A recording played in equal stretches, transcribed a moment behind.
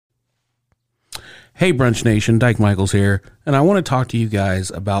Hey Brunch Nation, Dyke Michaels here, and I want to talk to you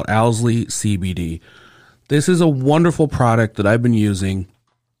guys about Owsley CBD. This is a wonderful product that I've been using.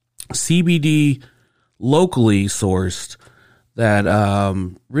 CBD locally sourced that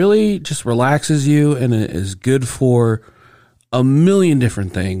really just relaxes you and it is good for a million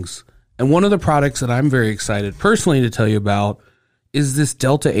different things. And one of the products that I'm very excited personally to tell you about is this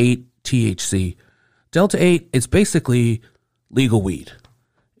Delta 8 THC. Delta 8, it's basically legal weed.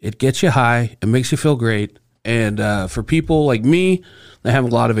 It gets you high. It makes you feel great. And for people like me that have a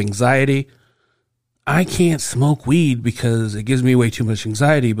lot of anxiety, I can't smoke weed because it gives me way too much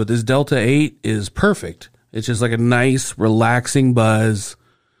anxiety. But this Delta 8 is perfect. It's just like a nice, relaxing buzz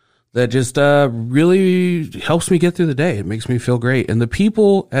that just really helps me get through the day. It makes me feel great. And the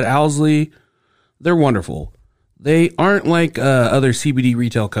people at Owsley, they're wonderful. They aren't like other CBD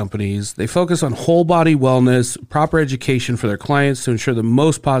retail companies. They focus on whole body wellness, proper education for their clients to ensure the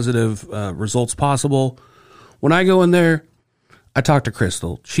most positive results possible. When I go in there, I talk to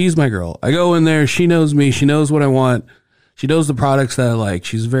Crystal. She's my girl. I go in there. She knows me. She knows what I want. She knows the products that I like.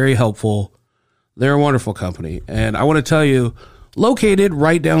 She's very helpful. They're a wonderful company. And I want to tell you, located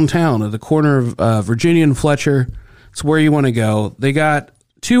right downtown at the corner of Virginia and Fletcher, it's where you want to go. They got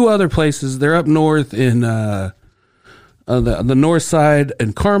two other places. They're up north in on the north side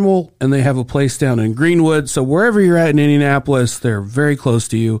in Carmel, and they have a place down in Greenwood. So wherever you're at in Indianapolis, they're very close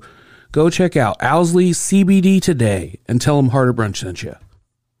to you. Go check out Owsley CBD today and tell them Harder Brunch sent you.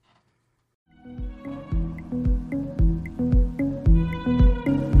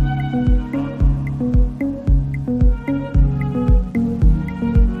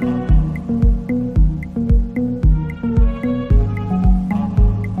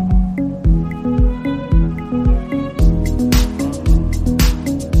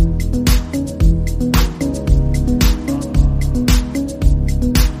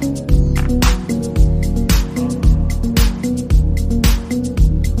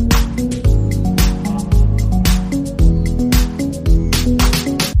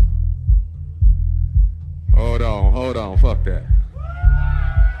 Hold on, fuck that.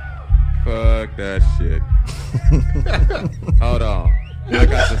 Fuck that shit. Hold on. I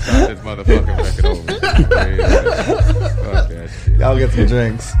got to start this motherfucking record over. Fuck that shit. Y'all get some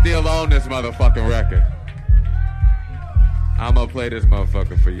drinks. Still on this motherfucking record. I'm gonna play this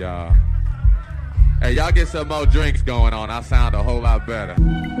motherfucker for y'all. Hey, y'all get some more drinks going on. I sound a whole lot better.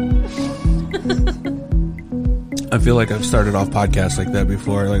 I feel like I've started off podcasts like that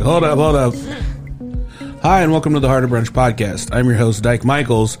before. Like, hold up. Hi, and welcome to the Harder Brunch podcast. I'm your host, Dyke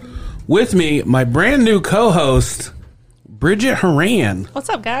Michaels. With me, my brand new co-host, Bridget Horan. What's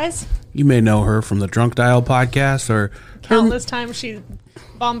up, guys? You may know her from the Drunk Dial podcast or Countless times she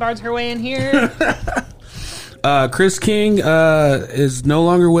bombards her way in here. Chris King is no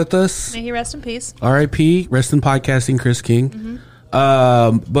longer with us. May he rest in peace. R.I.P. Rest in podcasting, Chris King.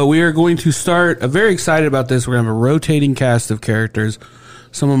 But we are going to start. I'm very excited about this. We're going to have a rotating cast of characters.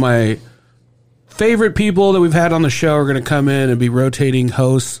 Some of my favorite people that we've had on the show are going to come in and be rotating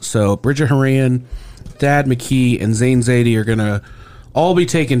hosts. So Bridget Horan, Thad McKee, and Zane Zadie are going to all be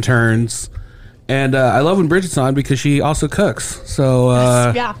taking turns. And I love when Bridget's on because she also cooks. So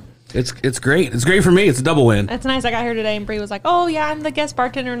yeah. It's great. It's great for me. It's a double win. That's nice. I got here today and Bree was like, oh, yeah, I'm the guest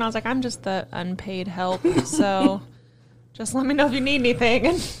bartender. And I was like, I'm just the unpaid help. So just let me know if you need anything.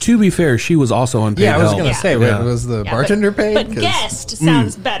 And to be fair, she was also unpaid Yeah, I was help. going to say, Yeah. was the bartender paid? But guest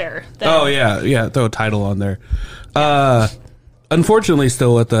sounds better. Than, Oh, yeah. Throw a title on there. Unfortunately,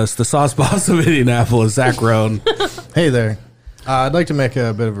 still with us, the sauce boss of Indianapolis, Zach Rohn. Hey there. I'd like to make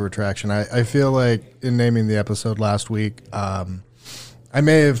a bit of a retraction. I feel like in naming the episode last week, I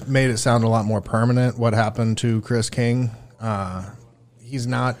may have made it sound a lot more permanent what happened to Chris King. He's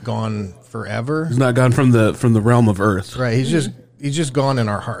not gone forever. He's not gone from the realm of Earth. Right. He's just gone in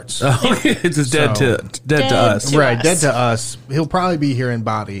our hearts. It's just dead to us. Right, dead to us. He'll probably be here in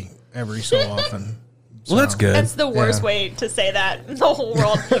body every so often. Well, that's good. That's the worst way to say that in the whole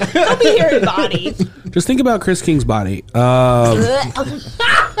world. He'll be here in body. Just think about Chris King's body.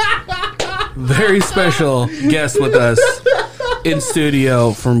 Very special guest with us in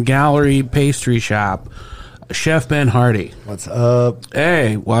studio from Gallery Pastry Shop, Chef Ben Hardy. What's up?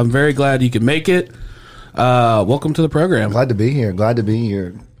 Hey, well, I'm very glad you could make it. Welcome to the program. Glad to be here.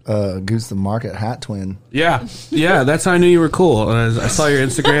 Goose the Market hat twin. Yeah, that's how I knew you were cool. And I saw your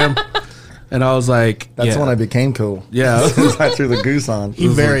Instagram, and I was like, That's when I became cool. Yeah. I threw the goose on. He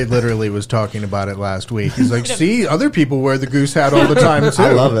very literally was talking about it last week. He's like, see, other people wear the goose hat all the time, too.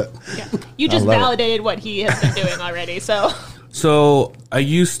 I love it. Yeah. You just validated what he has been doing already. So So I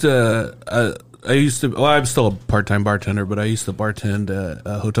used to, I'm still a part-time bartender, but I used to bartend at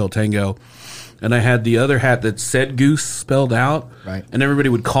Hotel Tango. And I had the other hat that said Goose spelled out. Right. And everybody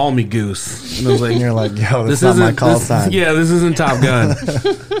would call me Goose. And I was like, And you're like, yo, this is not my call sign. Yeah, this isn't Top Gun.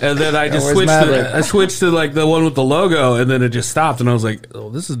 And then I just switched to like the one with the logo, and then it just stopped. And I was like,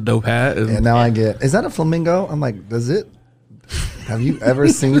 oh, this is a dope hat. And now I get, is that a flamingo? I'm like, have you ever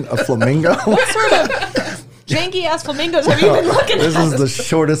seen a flamingo? What sort of janky ass flamingos have you been looking This at? is the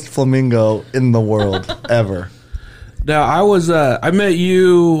shortest flamingo in the world ever. Now I met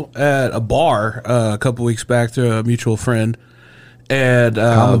you at a bar a couple weeks back through a mutual friend, and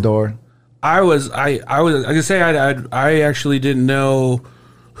Commodore. I can say I actually didn't know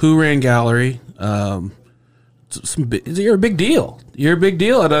who ran Gallery. You're a big deal. You're a big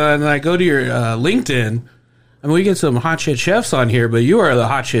deal, and I go to your LinkedIn. I mean, we get some hot shit chefs on here, but you are the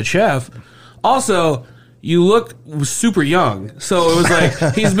hot shit chef. Also, you look super young. So it was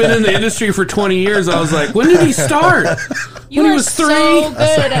like, he's been in the industry for 20 years. I was like, when did he start? You when were he was 3? so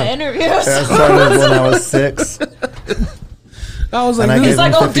good at interviews. I started when I was 6. I was like, And I who- gave He's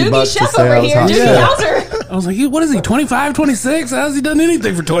like, him oh, 50 Doogie bucks to Chef say over I was here. hot Doogie shit. Hauser. I was like, what is he, 25, 26? How's he done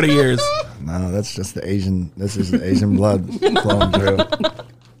anything for 20 years? No, that's just the Asian. This is the Asian blood flowing through.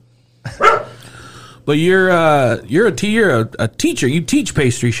 But you're a teacher. You teach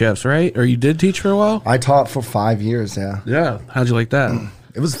pastry chefs, right? Or you did teach for a while? I taught for 5 years. Yeah, Yeah. How'd you like that?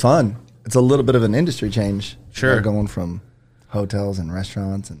 it was fun. It's a little bit of an industry change. Sure. Going from hotels and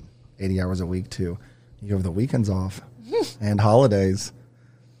restaurants and 80 hours a week to you have the weekends off and holidays.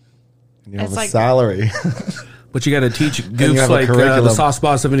 And you have It's a like- salary. But you got to teach you goofs have a like the curriculum. sauce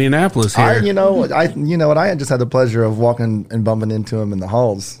boss of Indianapolis here. You know what? I just had the pleasure of walking and bumping into him in the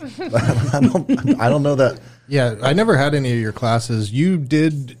halls. I don't know that. Yeah, I never had any of your classes. You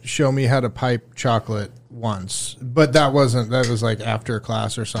did show me how to pipe chocolate once, but that was like after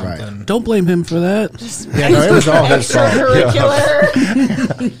class or something. Don't blame him for that. Yeah, no, it was all his fault.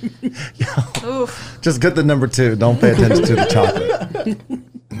 Extracurricular. Oof. Just get the number 2. Don't pay attention to the chocolate.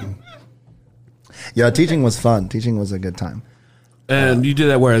 Yeah, teaching was fun. Teaching was a good time. And you did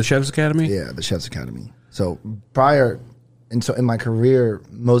that where? At the Chef's Academy? Yeah, the Chef's Academy. So in my career,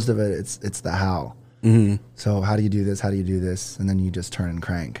 most of it it's the how. Mm-hmm. So how do you do this? How do you do this? And then you just turn and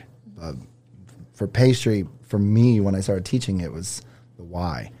crank. For pastry, for me, when I started teaching, it was the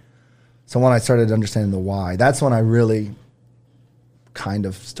why. So when I started understanding the why, that's when I really kind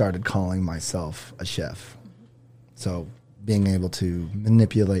of started calling myself a chef. So being able to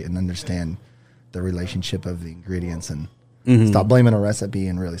manipulate and understand the relationship of the ingredients and stop blaming a recipe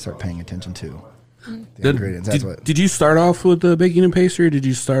and really start paying attention to the ingredients. That's what. Did you start off with the baking and pastry? Or did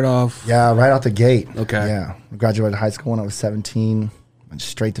you start off? Yeah, right out the gate. Okay. Yeah, I graduated high school when I was 17. Went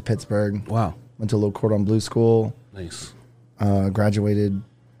straight to Pittsburgh. Wow. Went to a little cordon bleu school. Nice. Graduated.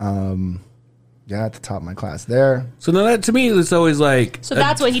 At the top of my class there. So now that to me, it's always like. So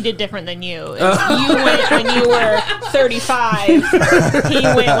that's what he did different than you. You went when you were 35. He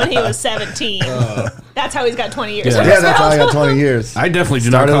went when he was 17. That's how he's got 20 years. Yeah. Yeah, that's how I got 20 years. I definitely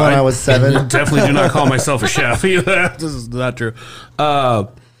do Started not call when I was 7. Definitely do not call myself a chef. This is not true.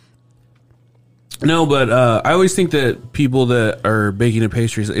 No, but I always think that people that are baking and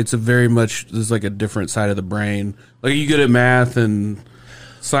pastries, it's a very much, there's like a different side of the brain. Like, are you good at math and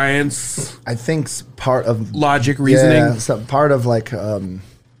science, I think part of logic, reasoning? Yeah, so part of like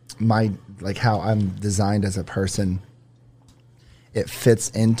my how I'm designed as a person. It fits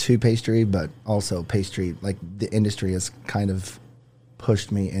into pastry, but also pastry, like the industry has kind of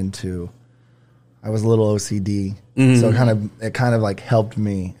pushed me into. I was a little OCD, so it kind of like helped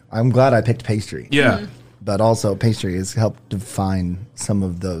me. I'm glad I picked pastry. Yeah. But also pastry has helped define some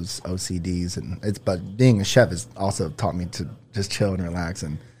of those OCDs, but being a chef has also taught me to just chill and relax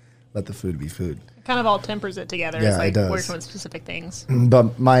and let the food be food. Kind of all tempers it together. Yeah, It's like it does. working with specific things.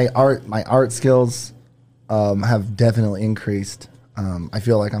 But my art skills have definitely increased. I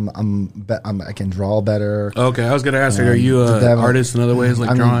feel like I can draw better. Okay, I was going to ask, are you an artist in other ways,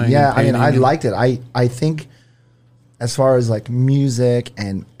 like drawing? Yeah, and I painting? liked it. I think as far as like music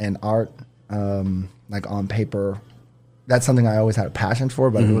and art, like on paper, that's something I always had a passion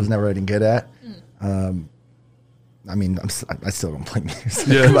for, but I was never really good at. I mean, I still don't play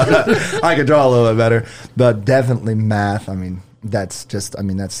music, but I could draw a little bit better. But definitely math. I mean, that's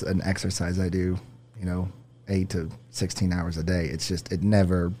an exercise I do, 8 to 16 hours a day. It's just, it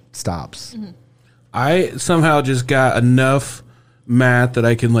never stops. I somehow just got enough math that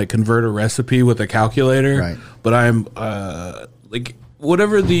I can like convert a recipe with a calculator. Right. But I'm like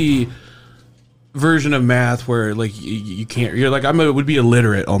whatever the version of math where like you can't. You're like would be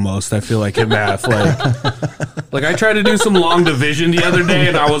illiterate almost. I feel like in math, like I tried to do some long division the other day,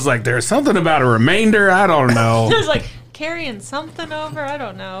 and I was like, "There's something about a remainder. I don't know." There's like carrying something over. I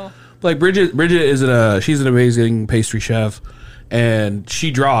don't know. Like Bridget she's an amazing pastry chef, and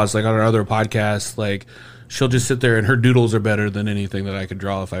she draws like on our other podcast. Like she'll just sit there, and her doodles are better than anything that I could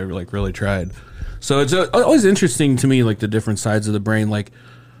draw if I like really tried. So it's always interesting to me, like the different sides of the brain. Like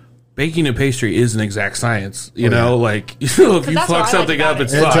baking a pastry is an exact science, you know. Like if you fuck something up,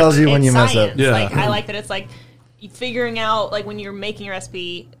 it's it fucked. tells you when It's you mess science. up. Yeah. Like I like that it's like figuring out like when you're making a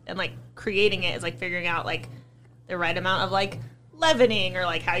recipe and like creating it is like figuring out like the right amount of like leavening or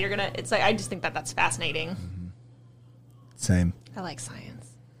like how you're gonna. It's like I just think that that's fascinating. Same. I like science.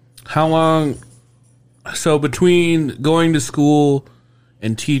 How long? So between going to school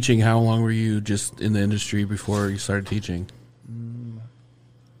and teaching, how long were you just in the industry before you started teaching?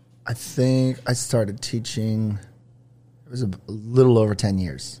 I think I started teaching. It was a little over 10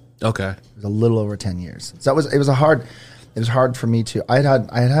 years. Okay. It was a little over 10 years. So it was hard for me to. I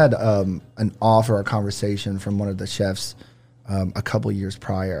had an offer, a conversation from one of the chefs a couple years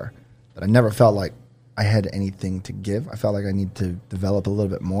prior, but I never felt like I had anything to give. I felt like I needed to develop a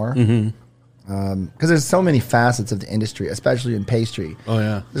little bit more. Because there's so many facets of the industry, especially in pastry. Oh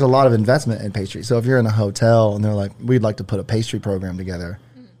yeah. There's a lot of investment in pastry. So if you're in a hotel and they're like, we'd like to put a pastry program together,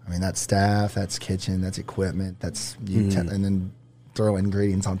 I mean, that's staff, that's kitchen, that's equipment, that's and then throw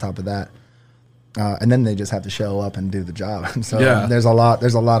ingredients on top of that. And then they just have to show up and do the job. So Yeah. there's a lot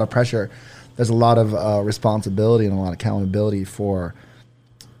of pressure. There's a lot of responsibility and a lot of accountability for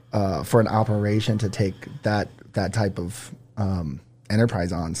an operation to take that type of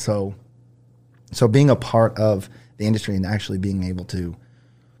enterprise on. So being a part of the industry and actually being able to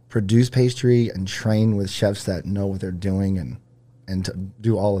produce pastry and train with chefs that know what they're doing and to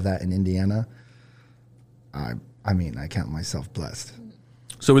do all of that in Indiana, I mean, I count myself blessed.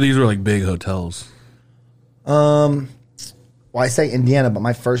 So these were like big hotels. Well, I say Indiana, but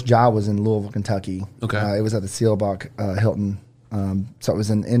my first job was in Louisville, Kentucky. Okay. It was at the Seelbach Hilton. So it was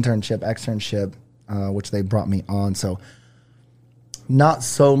an externship, which they brought me on. So not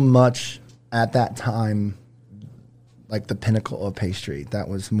so much at that time, like the pinnacle of pastry. That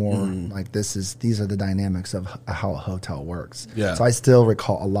was more like these are the dynamics of how a hotel works. Yeah. So I still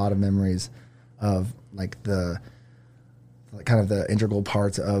recall a lot of memories of like the kind of the integral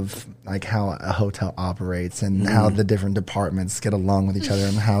parts of like how a hotel operates and how the different departments get along with each other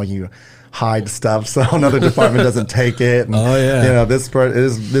and how you hide stuff so another department doesn't take it. And, Oh, yeah. you know, this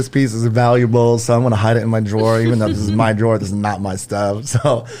piece is valuable, so I'm going to hide it in my drawer, even though this is my drawer. This is not my stuff.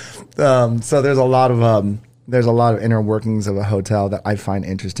 So there's a lot of inner workings of a hotel that I find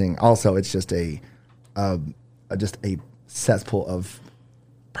interesting. Also, it's just a cesspool of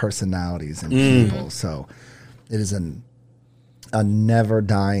personalities and people. So it is a never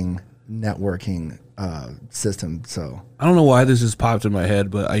dying networking system. So I don't know why this just popped in my head,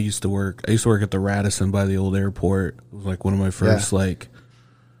 but I used to work at the Radisson by the old airport. It was like one of my first like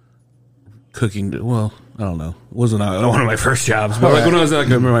cooking. Well, I don't know. It wasn't one of my first jobs, but like when I was like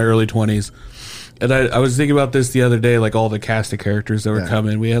in my early 20s. And I was thinking about this the other day, like all the cast of characters that were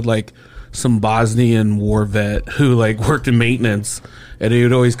coming. We had like some Bosnian war vet who like worked in maintenance, and he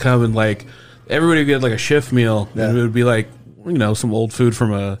would always come and like everybody would get like a shift meal, and it would be like, you know, some old food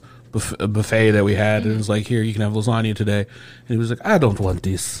from a buffet that we had, and it was like, here, you can have lasagna today. And he was like, I don't want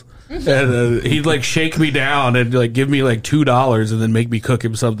this. And he'd like shake me down and like give me like $2 and then make me cook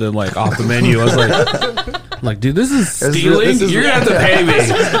him something like off the menu. I was like, dude, this is stealing. You're gonna have to pay me.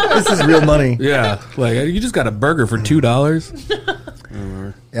 this is real money. Yeah, like you just got a burger for $2.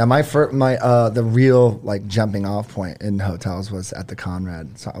 Yeah, the real like jumping off point in hotels was at the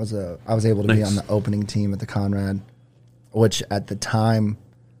Conrad. So I was able to be on the opening team at the Conrad, which at the time,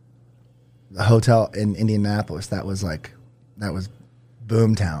 the hotel in Indianapolis that was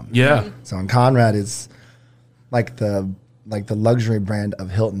boomtown. Yeah. So in Conrad is like the luxury brand of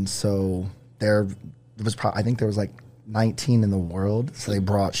Hilton. So there was I think there was like 19 in the world. So they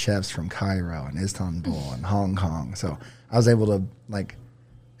brought chefs from Cairo and Istanbul and Hong Kong. So I was able to like,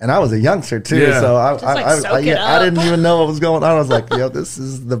 and I was a youngster too. Yeah. So soak it I up. didn't even know what was going on. I was like, yo, this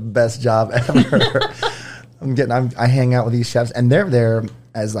is the best job ever. I hang out with these chefs, and they're there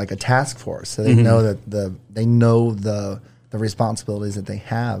as like a task force, so they know that the responsibilities that they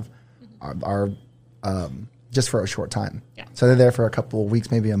have are just for a short time. Yeah. So they're there for a couple of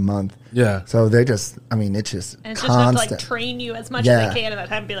weeks, maybe a month. Yeah. So they just, I mean, it's just And it's just enough constant. to like train you as much Yeah. as they can at that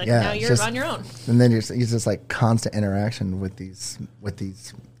time and be like, Yeah, now it's you're just- on your own. And then it's just like constant interaction with these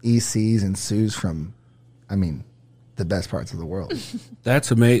ECs and sous from, I mean, the best parts of the world. That's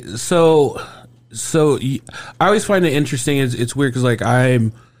amazing. So So I always find it interesting. It's weird because like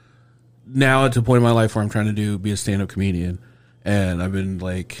I'm now at the point in my life where I'm trying to be a stand-up comedian, and I've been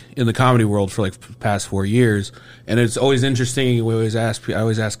like in the comedy world for like the past 4 years, and it's always interesting. I always ask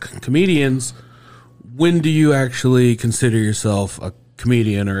comedians, when do you actually consider yourself a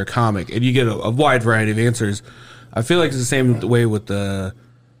comedian or a comic? And you get a wide variety of answers. I feel like it's the same way with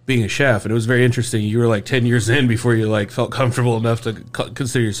being a chef, and it was very interesting. You were like 10 years in before you like felt comfortable enough to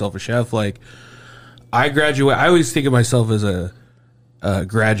consider yourself a chef. Like I always think of myself as a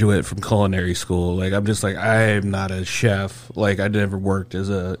graduate from culinary school. Like I'm just like, I'm not a chef. Like I never worked as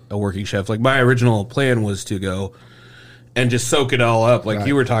a working chef. Like my original plan was to go and just soak it all up, like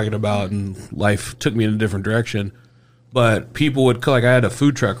you were talking about, and life took me in a different direction. But people would, like, I had a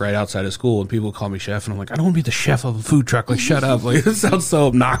food truck right outside of school, and people would call me chef, and I'm like, I don't want to be the chef of a food truck. Like, shut up. Like, it sounds so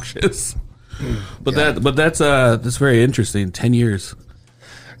obnoxious. But that's very interesting. 10 years.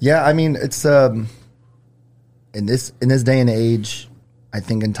 Yeah, I mean, it's in this day and age, I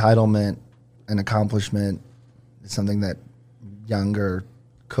think entitlement and accomplishment is something that younger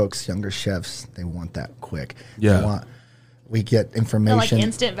cooks, younger chefs, they want that quick. Yeah. We get information. Like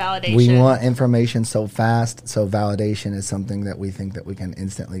instant validation. We want information so fast. So validation is something that we think that we can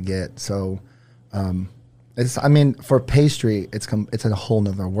instantly get. So, for pastry, it's a whole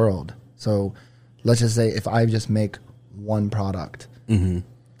nother world. So let's just say if I just make one product, to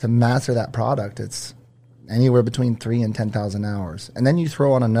master that product, it's anywhere between 3,000 and 10,000 hours. And then you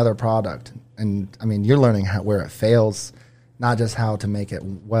throw on another product. And I mean, you're learning where it fails, not just how to make it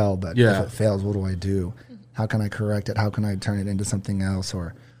well, but if it fails, what do I do? How can I correct it? How can I turn it into something else?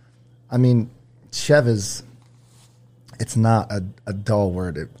 Or, I mean, chef it's not a dull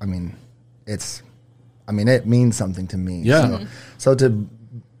word. It means something to me. Yeah. So to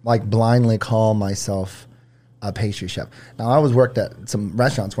like blindly call myself a pastry chef. Now I worked at some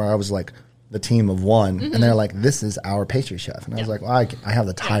restaurants where I was like the team of one, and they're like, this is our pastry chef. And I was like, well, I have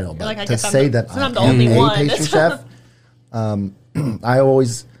the title, but like, to say that I'm I am a one. pastry chef, I've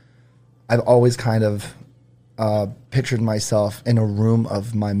always kind of pictured myself in a room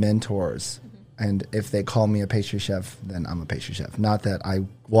of my mentors, and if they call me a pastry chef, then I'm a pastry chef. Not that I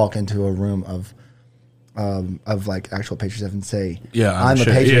walk into a room of like actual pastry chef and say, I'm a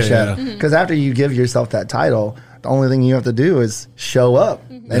pastry chef. Because after you give yourself that title, the only thing you have to do is show up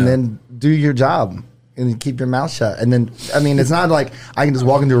and then do your job and keep your mouth shut. And then, I mean, it's not like I can just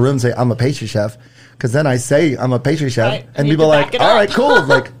walk into a room and say, I'm a pastry chef, because then I say I'm a pastry chef, right. and people are like, all right, cool.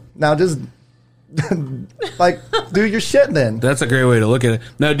 Like, now just like do your shit then. That's a great way to look at it.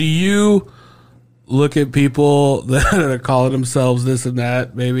 Now, do you look at people that are calling themselves this and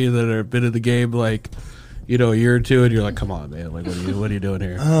that, maybe that are a bit of the game, like, a year or two, and you're like, come on, man, like, what are you doing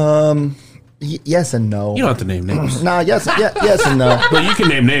here? Yes and no. You don't have to name names. Nah, yes and no. But you can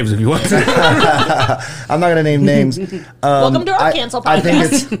name names if you want to. I'm not going to name names. Welcome to our cancel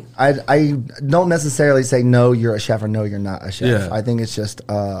podcast. I think I don't necessarily say no, you're a chef, or no, you're not a chef. Yeah. I think it's just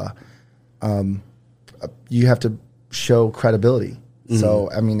you have to show credibility.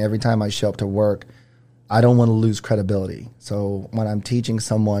 So, I mean, every time I show up to work, I don't want to lose credibility. So when I'm teaching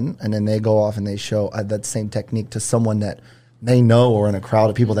someone and then they go off and they show that same technique to someone that they know, or in a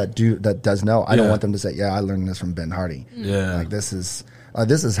crowd of people that does know, I don't want them to say, I learned this from Ben Hardy. Yeah. Like, this is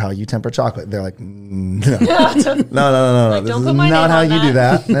how you temper chocolate. They're like, no. No. Like, this don't is put my not name how on you do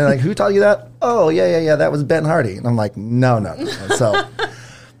that. that. And they're like, who taught you that? Oh, yeah, that was Ben Hardy. And I'm like, no.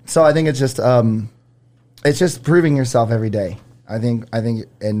 So I think it's just proving yourself every day. I think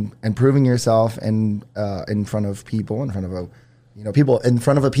and proving yourself in front of people, in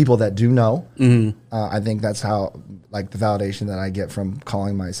front of people that do know. I think that's how, like, the validation that I get from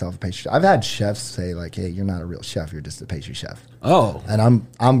calling myself a pastry chef. I've had chefs say, like, hey, you're not a real chef, you're just a pastry chef. Oh. And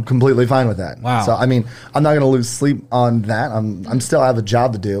I'm completely fine with that. Wow. So I mean, I'm not going to lose sleep on that. I'm still have a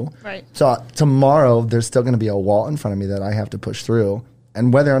job to do. Right. So tomorrow there's still going to be a wall in front of me that I have to push through.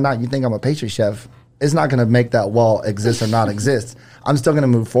 And whether or not you think I'm a pastry chef, it's not going to make that wall exist or not exist. I'm still going to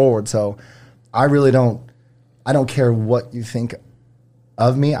move forward. So I don't care what you think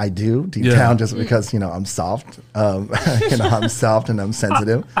of me. I do deep down, just because, I'm soft. I'm soft and I'm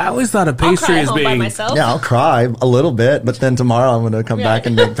sensitive. I always thought a pastry I'll is cry at home by being. myself. Yeah, I'll cry a little bit, but then tomorrow I'm going to come back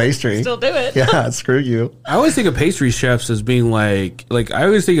and make pastry. Still do it. Yeah, screw you. I always think of pastry chefs as being like I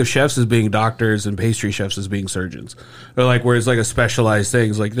always think of chefs as being doctors and pastry chefs as being surgeons, or like where it's like a specialized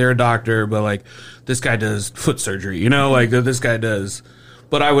things. Like they're a doctor, but like this guy does foot surgery, like this guy does.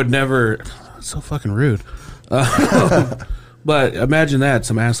 But I would never. That's so fucking rude. But imagine that,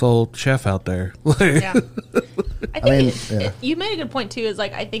 some asshole chef out there. Yeah. I think yeah. you made a good point too. Is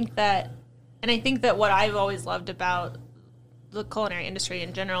like I think that what I've always loved about the culinary industry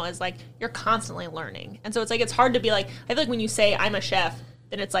in general is like you're constantly learning. And so it's like it's hard to be like, I feel like when you say I'm a chef,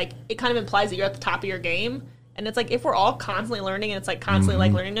 then it's like it kind of implies that you're at the top of your game. And it's like if we're all constantly learning and it's like constantly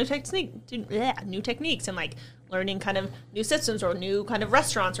like learning new techniques and like learning kind of new systems or new kind of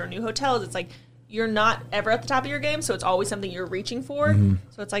restaurants or new hotels, it's like you're not ever at the top of your game, so it's always something you're reaching for.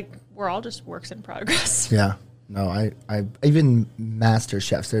 So it's like we're all just works in progress. Yeah. No, I even master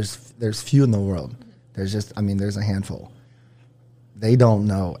chefs, there's few in the world. There's just, I mean, there's a handful. They don't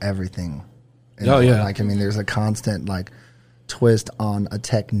know everything. Oh, yeah. Like, I mean, there's a constant, like, twist on a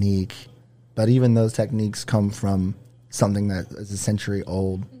technique. But even those techniques come from something that is a century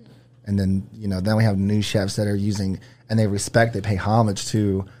old. And then, you know, then we have new chefs that are using, and they pay homage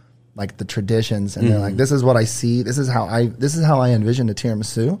to, like, the traditions. And they're like, this is what I see. This is how I envision a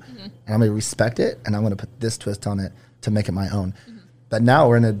tiramisu. And I'm going to respect it, and I'm going to put this twist on it to make it my own. But now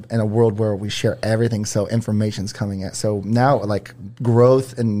we're in a world where we share everything, so information's coming at. So now, like,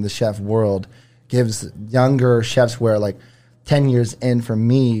 growth in the chef world gives younger chefs where, like, 10 years in for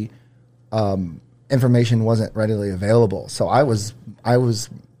me, information wasn't readily available. So I was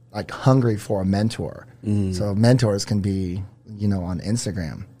like hungry for a mentor. So mentors can be, you know, on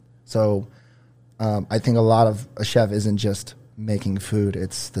Instagram. So I think a lot of a chef isn't just making food;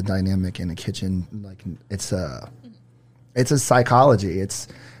 it's the dynamic in the kitchen. Like it's a psychology. It's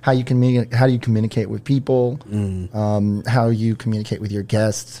how you communicate with people, how you communicate with your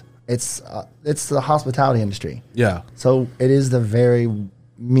guests. It's the hospitality industry. Yeah. So it is the very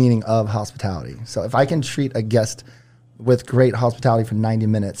meaning of hospitality. So if I can treat a guest with great hospitality for 90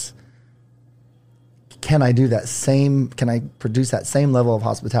 minutes, can I produce that same level of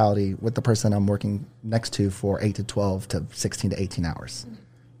hospitality with the person I'm working next to for 8 to 12 to 16 to 18 hours?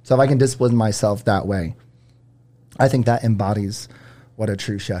 So if I can discipline myself that way, I think that embodies what a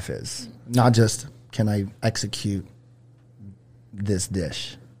true chef is. Not just, can I execute this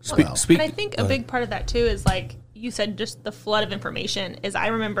dish? And I think a big part of that too is like you said, just the flood of information. Is I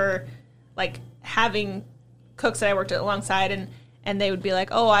remember like having cooks that I worked alongside, and they would be like,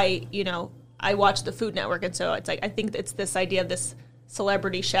 "Oh, I watch the Food Network," and so it's like I think it's this idea of this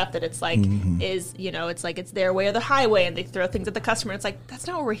celebrity chef that it's like is, you know, it's like it's their way or the highway, and they throw things at the customer. It's like that's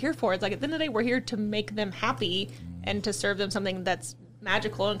not what we're here for. It's like at the end of the day, we're here to make them happy and to serve them something that's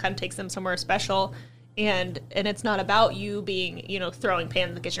magical and kind of takes them somewhere special. And it's not about you being, you know, throwing pans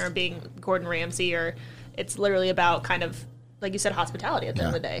in the kitchen or being Gordon Ramsay, or it's literally about kind of, like you said, hospitality at the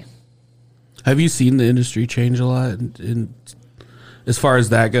end of the day. Have you seen the industry change a lot in as far as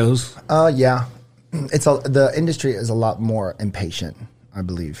that goes? Yeah. The industry is a lot more impatient, I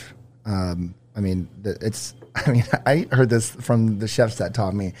believe. I heard this from the chefs that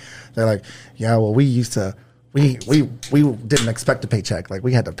taught me. They're like, yeah, well, we didn't expect a paycheck. Like,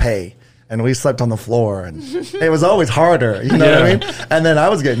 we had to pay. And we slept on the floor, and it was always harder. You know what I mean? And then I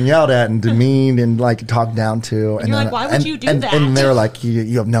was getting yelled at and demeaned and like talked down to. And you're then, like, why would you do that? And they were like,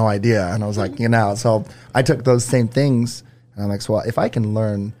 you have no idea. And I was like, you know. So I took those same things, and I'm like, so, well, if I can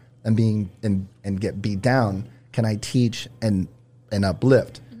learn and get beat down, can I teach and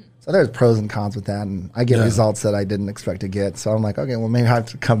uplift? So there's pros and cons with that, and I get results that I didn't expect to get. So I'm like, okay, well, maybe I have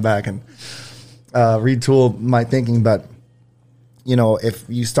to come back and retool my thinking, but. You know, if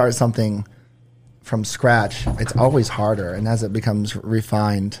you start something from scratch, it's always harder. And as it becomes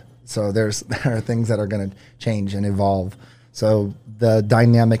refined, so there are things that are going to change and evolve. So the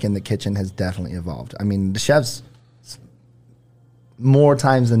dynamic in the kitchen has definitely evolved. I mean, the chefs, more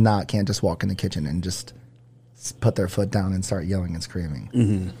times than not, can't just walk in the kitchen and just put their foot down and start yelling and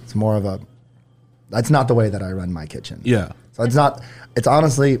screaming. It's more of that's not the way that I run my kitchen. Yeah. So it's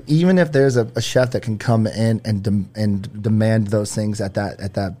honestly, even if there's a chef that can come in and demand those things at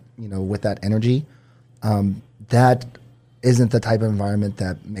that, you know, with that energy, that isn't the type of environment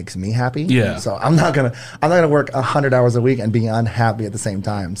that makes me happy. Yeah. So I'm not gonna work 100 hours a week and be unhappy at the same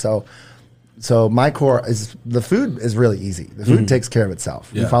time. So my core is the food is really easy. The food takes care of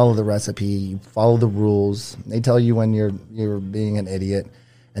itself. Yeah. You follow the recipe, you follow the rules. They tell you when you're being an idiot.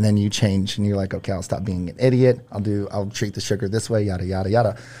 And then you change, and you're like, okay, I'll stop being an idiot. I'll treat the sugar this way, yada, yada,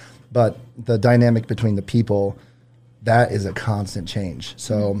 yada. But the dynamic between the people, that is a constant change.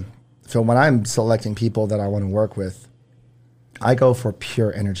 So when I'm selecting people that I want to work with, I go for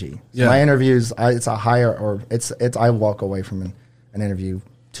pure energy. So my interviews, it's a higher, or it's I walk away from an interview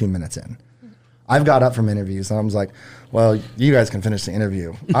 2 minutes in. I've got up from interviews, and I was like, well, you guys can finish the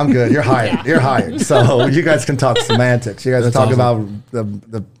interview. I'm good. You're hired. You're hired. So you guys can talk semantics. You guys can talk awesome.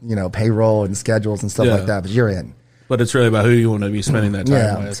 about the payroll and schedules and stuff like that, but you're in. But it's really about who you want to be spending that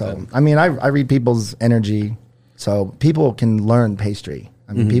time with. So, I mean, I read people's energy. So people can learn pastry.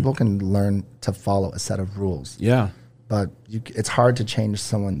 I mean, people can learn to follow a set of rules. Yeah. but it's hard to change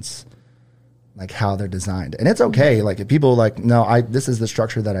someone's like how they're designed, and it's okay. Like if people like, no, this is the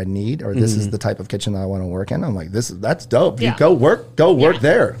structure that I need, or this is the type of kitchen that I want to work in. I'm like, that's dope. Yeah. You go work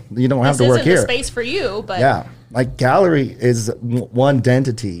there. You don't have to work here. This isn't the space for you, but yeah, like gallery is one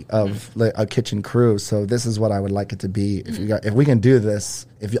identity of like a kitchen crew. So this is what I would like it to be. If we can do this,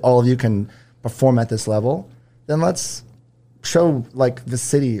 if all of you can perform at this level, then let's show like the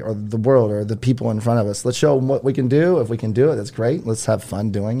city or the world or the people in front of us. Let's show them what we can do. If we can do it, that's great. Let's have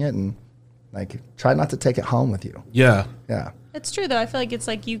fun doing it, and like try not to take it home with you. Yeah. Yeah. it's true though. I feel like it's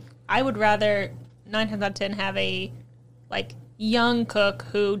like I would rather 9 times out of 10 have a like young cook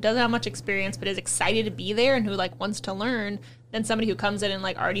who doesn't have much experience but is excited to be there and who like wants to learn than somebody who comes in and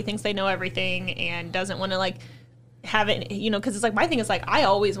like already thinks they know everything and doesn't want to like have it, because it's like my thing is like I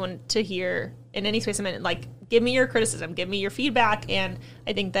always want to hear in any space I'm in, like give me your criticism, give me your feedback, and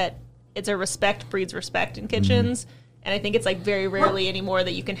I think that it's a respect breeds respect in kitchens. And I think it's like very rarely anymore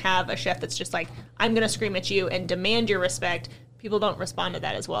that you can have a chef that's just like, I'm going to scream at you and demand your respect. People don't respond to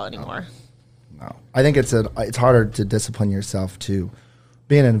that as well anymore. No, I think it's harder to discipline yourself to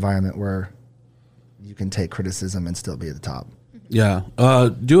be in an environment where you can take criticism and still be at the top. Yeah.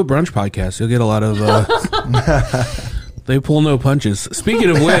 Do a brunch podcast. You'll get a lot of. They pull no punches. Speaking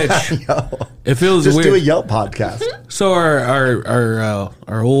of which, it feels Just weird. do a Yelp podcast. So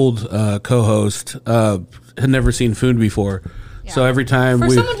our old co-host had never seen food before. Yeah. So every time For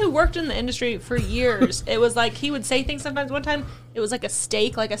someone who worked in the industry for years, it was like he would say things sometimes. One time it was like a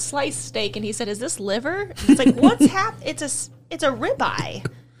steak, like a sliced steak, and he said, "Is this liver?" And it's like, "What's happening? It's a ribeye."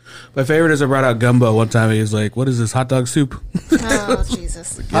 my favorite is I brought out gumbo one time. He was like, "What is this, hot dog soup?" Oh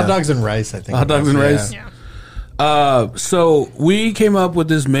Jesus! Hot dogs and rice, I think. Hot dogs and rice. Yeah. So we came up with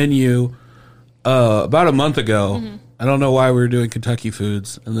this menu about a month ago. Mm-hmm. I don't know why we were doing Kentucky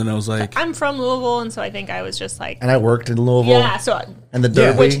foods, and then I was like, I'm from Louisville, and so I think I was just like, And I worked in Louisville. yeah. So And the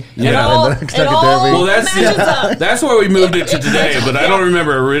Derby. which Yeah. it all, And the Kentucky it all Derby. well, that's matches up. that's why we moved it to today. But I don't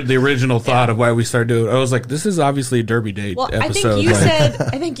remember the original thought of why we started doing it. I was like, this is obviously a Derby Day Well, episode.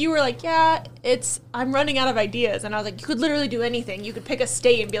 I think you were like, yeah, I'm running out of ideas. And I was like, you could literally do anything. You could pick a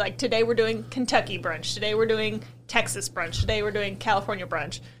state and be like, today we're doing Kentucky brunch. Today we're doing Texas brunch. Today we're doing California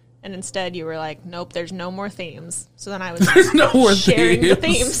brunch. And instead you were like, nope, there's no more themes. So then I was There's no more sharing the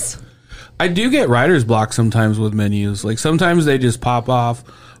themes. themes. I do get writer's block sometimes with menus. Like sometimes they just pop off,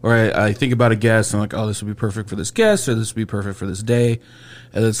 or I think about a guest and I'm like, oh, this would be perfect for this guest, or this would be perfect for this day.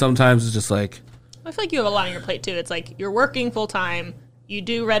 And then sometimes it's just like, I feel like you have a lot on your plate too. It's like you're working full time. You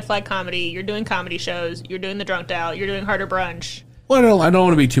do Red Flag Comedy. You're doing comedy shows. You're doing the Drunk Dial. You're doing Harder Brunch. well, I don't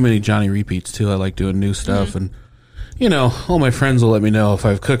want to be too many Johnny repeats too. I like doing new stuff, and all my friends will let me know if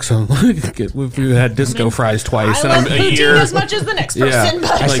I've cooked some. If we had disco fries twice, I and love I'm a poutine year. as much as the next Yeah, person.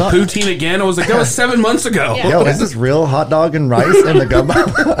 But like poutine again. I was like, that was 7 months ago. Yeah. Yo, is this real hot dog and rice in the gumbo?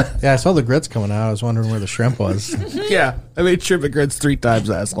 Yeah, I saw the grits coming out. I was wondering where the shrimp was. Yeah, I made shrimp and grits 3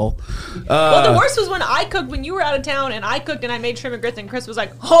 times, asshole. well, the worst was when I cooked, when you were out of town, and I cooked and I made shrimp and grits, and Chris was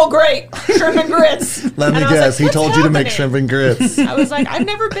like, "Oh, great, shrimp and grits." Let me And I was guess. like, He "What's told you to make happening?" shrimp and grits. I was like, "I've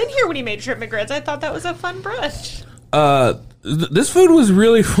never been here when he made shrimp and grits. I thought that was a fun brunch." This food was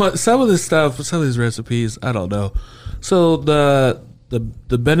really fun. Some of this stuff, some of these recipes, I don't know. So the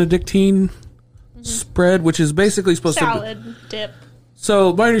Benedictine spread, which is basically supposed to be, Salad, dip.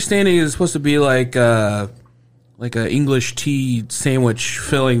 so my understanding is it's supposed to be like a English tea sandwich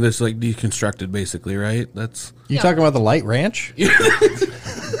filling that's like deconstructed, basically, right? That's You talking about the light ranch?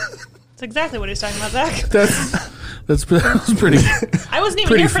 That's exactly what he was talking about, Zach. that was pretty I wasn't even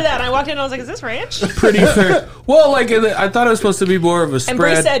Pretty here for that. And I walked in and I was like, "Is this ranch?" pretty fair. Well, like I thought it was supposed to be more of a spread. And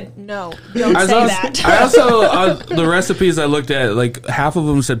Bray said, "No, don't I say also, that." I also the recipes I looked at, like half of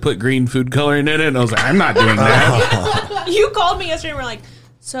them said put green food coloring in it, and I was like, I'm not doing that. You called me yesterday and were like,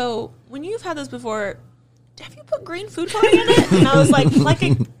 "So when you've had this before, have you put green food coloring in it?" And I was like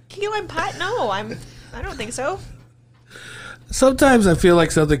a key lime pie? No, I don't think so. Sometimes I feel like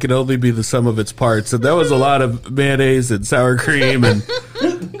something can only be the sum of its parts, and that was a lot of mayonnaise and sour cream and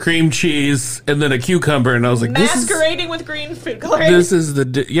cream cheese, and then a cucumber, and I was like, Masquerading with green food coloring. This is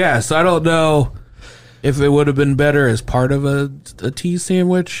so I don't know if it would have been better as part of a tea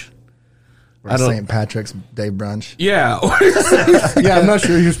sandwich. Or St. Patrick's Day brunch. Yeah. Yeah, I'm not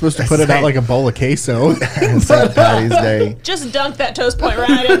sure you're supposed to put it out like a bowl of queso. St. Patty's Day. Just dunk that toast point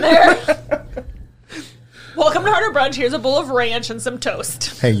right in there. Welcome to Harder Brunch. Here's a bowl of ranch and some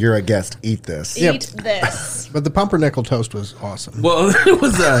toast. Hey, you're a guest. Eat this. Eat this. But the pumpernickel toast was awesome. Well,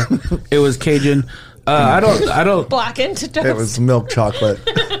 it was Cajun. I don't Blackened toast. It was milk chocolate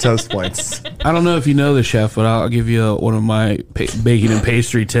toast points. I don't know if you know the chef, but I'll give you one of my baking and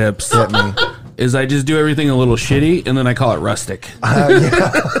pastry tips. Hit me. is I just do everything a little shitty, and then I call it rustic.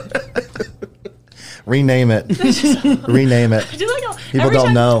 Rename it. Rename it. I do like how People every don't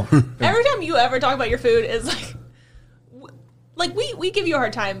time- know. Every time you ever talk about your food is like we give you a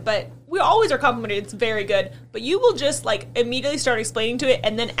hard time, but we always are complimented. It's very good, but you will just like immediately start explaining to it,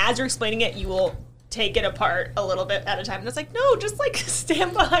 and then as you're explaining it, you will take it apart a little bit at a time. And it's like, no, just like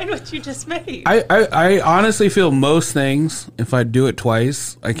stand behind what you just made. I honestly feel most things, if I do it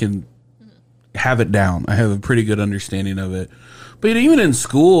twice, I can have it down. I have a pretty good understanding of it. But even in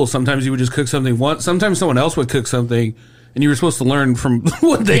school, sometimes you would just cook something once. Sometimes someone else would cook something, and you were supposed to learn from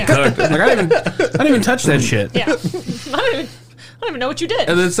what they cooked. I'm like, I didn't even touch that shit. Yeah, I don't even know what you did.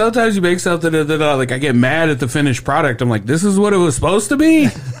 And then sometimes you make something that like I get mad at the finished product. I'm like, this is what it was supposed to be.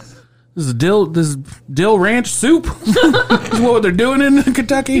 This is dill ranch soup. This is what they're doing in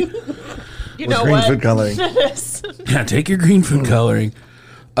Kentucky. You know green what? food coloring. Yeah, take your green food coloring.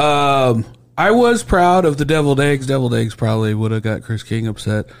 I was proud of the deviled eggs. Deviled eggs probably would have got Chris King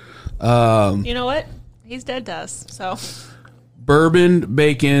upset. You know what? He's dead to us. So Bourbon,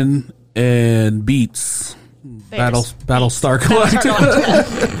 bacon, and beets. Battlestar Galactica.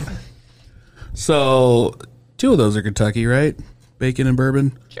 Galactica. So 2 of those are Kentucky, right? Bacon and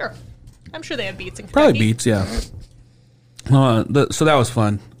bourbon. Sure. I'm sure they have beets in Kentucky. Probably beets, yeah. So that was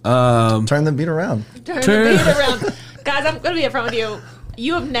fun. Turn the beat around. Turn the beat around. Guys, I'm going to be upfront with you.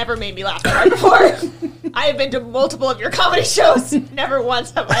 You have never made me laugh that hard before. I have been to multiple of your comedy shows. Never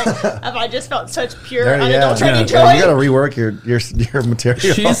once have I just felt such pure, unadulterated joy. You got to rework your material.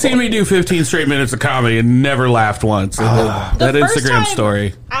 She's seen me do 15 straight minutes of comedy and never laughed once. That Instagram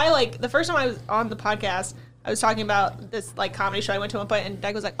story. The first time I was on the podcast, I was talking about this like comedy show I went to one point, and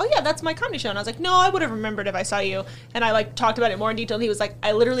Doug was like, "Oh yeah, that's my comedy show," and I was like, "No, I would have remembered if I saw you." And I like talked about it more in detail. And he was like,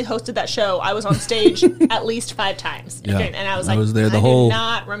 "I literally hosted that show. I was on stage at least 5 times." Yeah. And I was I like, was there the I whole- do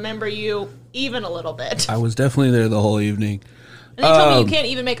not remember you even a little bit. I was definitely there the whole evening. And they told me you can't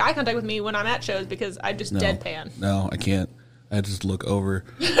even make eye contact with me when I'm at shows because I just deadpan. No, I can't. I just look over.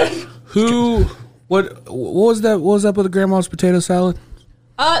 What was that? What was up with the grandma's potato salad?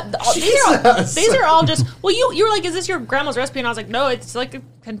 These are all just. Well, you were like, "Is this your grandma's recipe?" And I was like, "No, it's like a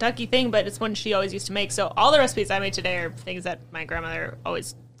Kentucky thing, but it's one she always used to make." So all the recipes I made today are things that my grandmother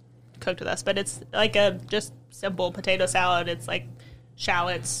always cooked with us. But it's like a just simple potato salad. It's like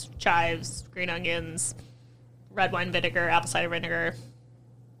shallots, chives, green onions, red wine vinegar, apple cider vinegar,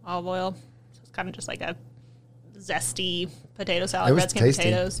 olive oil. So it's kind of just like a zesty potato salad, It was red skin tasty.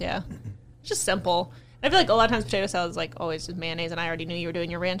 potatoes. Yeah, it's just simple. I feel like a lot of times potato salad is like always just mayonnaise, and I already knew you were doing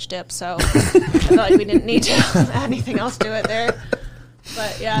your ranch dip, so I felt like we didn't need to add anything else to it there.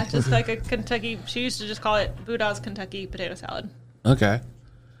 But yeah, just like a Kentucky. She used to just call it Buddha's Kentucky potato salad. Okay.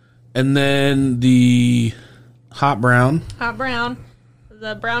 And then the hot brown. Hot Brown,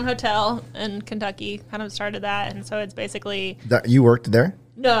 the Brown Hotel in Kentucky, kind of started that, and so it's basically You worked there?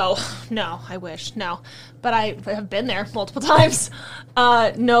 no, I wish no, but I have been there multiple times.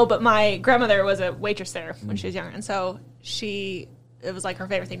 No, but my grandmother was a waitress there when she was younger, and so it was like her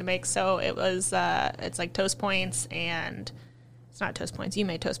favorite thing to make. So it was it's like toast points, and it's not toast points. You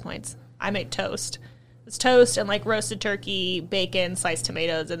made toast points. I made toast. It's toast and like roasted turkey, bacon, sliced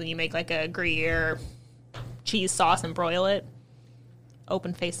tomatoes, and then you make like a Gruyere cheese sauce and broil it.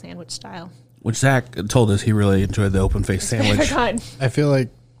 Open face sandwich style. Which Zach told us he really enjoyed the open face Favorite sandwich. kind. I feel like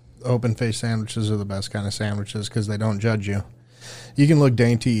open face sandwiches are the best kind of sandwiches because they don't judge you. You can look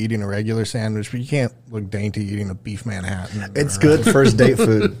dainty eating a regular sandwich, but you can't look dainty eating a beef Manhattan. It's good first date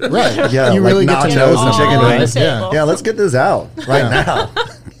food. Right. Yeah, You like really get to nachos know and someone. chicken Oh, wings. the table. Yeah, let's get this out right now.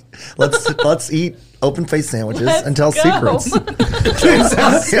 Let's eat open face sandwiches Let's and tell go. secrets.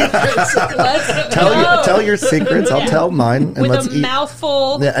 Let's go. Tell your secrets. I'll Yeah. tell mine, and With let's a eat.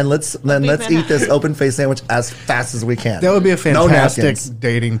 mouthful. Yeah, and let's beef eat Manhattan. this open face sandwich as fast as we can. That would be a No fantastic napkins.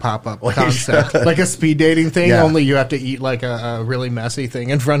 dating pop-up you concept. should. Like a speed dating thing, Yeah. only you have to eat like a really messy thing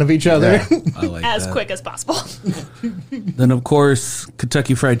in front of each other. Yeah. I like As that. quick as possible. Then of course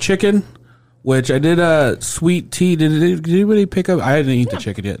Kentucky Fried Chicken, which I did sweet tea. Did anybody pick up? I didn't eat the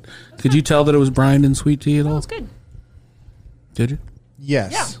chicken yet. Could you tell that it was brined in sweet tea at all? That's good. Did you?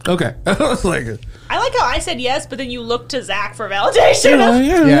 Yes. Okay. I was like, I like how I said yes, but then you looked to Zach for validation.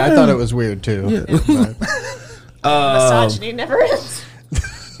 Yeah, I thought it was weird too. But Misogyny never ends.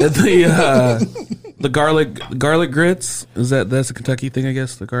 the garlic grits. That's a Kentucky thing, I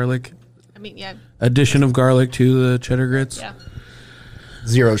guess. The garlic I mean, yeah. addition of garlic to the cheddar grits. Yeah.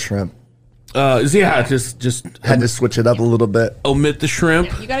 Zero shrimp. Just Had to switch it up a little bit. omit the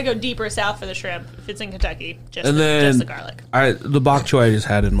shrimp. You got to go deeper south for the shrimp if it's in Kentucky. Just And the, then just the garlic. The bok choy I just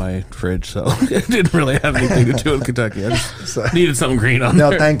had in my fridge, so it didn't really have anything to do with Kentucky. I just needed something green on No,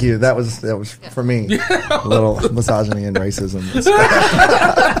 there. thank you. That was for me. A little misogyny and racism.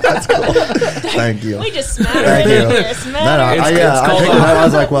 That's cool. Thank you. We just smatter Thank it in you. there. No, Smatter it. I called picked it up. I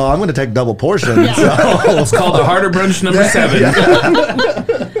was like, well, I'm going to take double portion. Yeah. So. It's called the Harder Brunch number 7.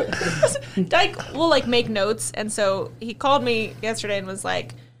 Dyke will like make notes, and so he called me yesterday and was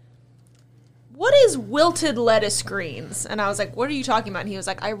like, "What is wilted lettuce greens?" And I was like, "What are you talking about?" And he was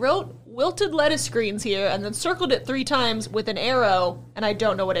like, "I wrote wilted lettuce greens here, and then circled it 3 times with an arrow, and I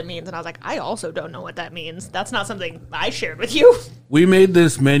don't know what it means." And I was like, "I also don't know what that means. That's not something I shared with you." We made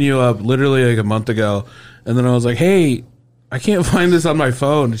this menu up literally like a month ago, and then I was like, "Hey, I can't find this on my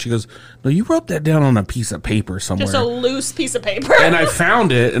phone." And she goes, "No, you wrote that down on a piece of paper somewhere." Just a loose piece of paper. And I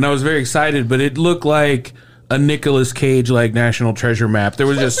found it, and I was very excited, but it looked like a Nicolas Cage like National Treasure map. There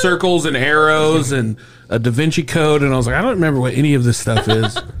was just circles and arrows and a Da Vinci Code, and I was like, I don't remember what any of this stuff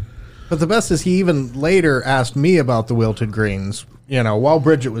is. But the best is he even later asked me about the wilted greens, while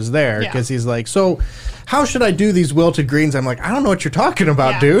Bridget was there, Yeah. because he's like, so how should I do these wilted greens? I'm like, I don't know what you're talking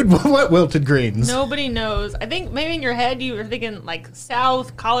about, Yeah. dude. What wilted greens? Nobody knows. I think maybe in your head you were thinking like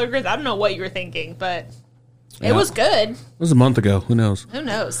South collard greens. I don't know what you were thinking, but it was good. It was a month ago. Who knows? Who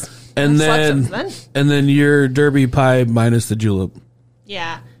knows? And I've slept then, since and then your derby pie minus the julep.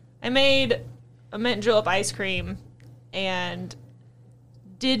 Yeah, I made a mint julep ice cream and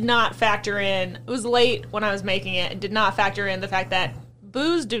did not factor in. It was late when I was making it and did not factor in the fact that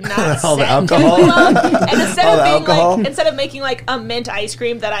booze do not All the set alcohol? julep. And instead All of the being alcohol? like, instead of making like a mint ice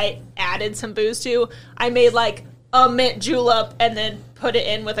cream that I added some booze to, I made like a mint julep and then put it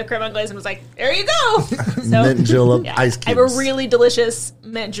in with a creme anglaise and was like, there you go. So, Mint julep yeah, ice I have cubes. a really delicious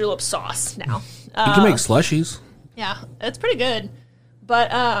mint julep sauce now. You can make slushies. Yeah, it's pretty good.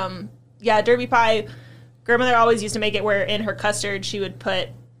 But yeah, derby pie. Grandmother always used to make it where in her custard she would put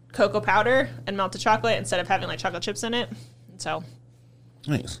cocoa powder and melted chocolate instead of having like chocolate chips in it. And so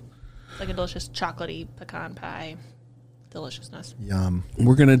Nice. it's like a delicious chocolatey pecan pie deliciousness. Yum.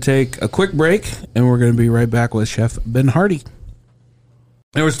 We're going to take a quick break, and we're going to be right back with Chef Ben Hardy.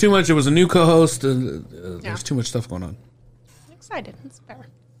 There was too much. It was a new co-host. There's too much stuff going on. I'm excited. It's fair.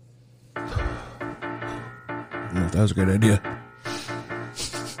 I don't know if that was a good idea.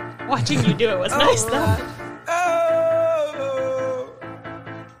 Watching you do it was nice though.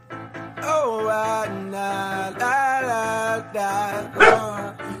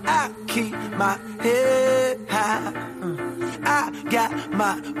 I keep my head high. I got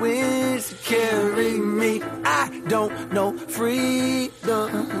my wings to carry me. I don't know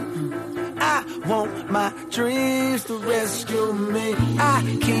freedom. I want my dreams to rescue me.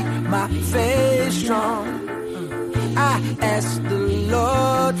 I keep my faith strong. I ask the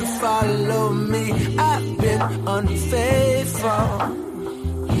Lord to follow me. I've been unfaithful.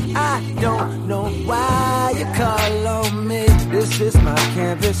 I don't know why you call on me. This is my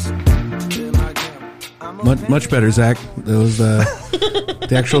canvas. Much better, Zach. That was the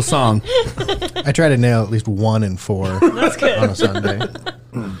actual song. I try to nail at least 1 in 4 on a Sunday.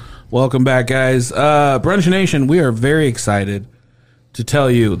 Welcome back, guys. Brunch Nation, we are very excited to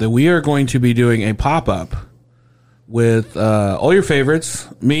tell you that we are going to be doing a pop-up with all your favorites.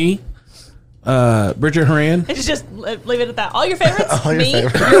 Me, Bridget Horan. Just leave it at that. All your favorites, All your me.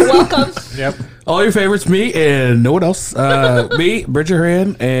 favorites. You're welcome. Yep. All your favorites, me, and no one else. Me, Bridget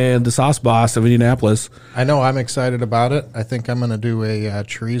Horan, and the Sauce Boss of Indianapolis. I know I'm excited about it. I think I'm going to do a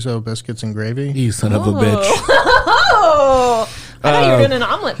chorizo biscuits and gravy. You son of a bitch. Oh, I thought you were doing an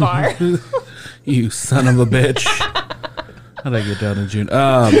omelet bar. You son of a bitch. How'd I get down in June?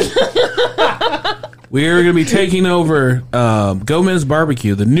 We are going to be taking over Gomez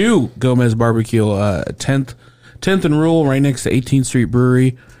Barbecue, the new Gomez Barbecue, 10th and Rule, right next to 18th Street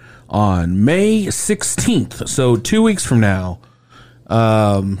Brewery on May 16th. So 2 weeks from now.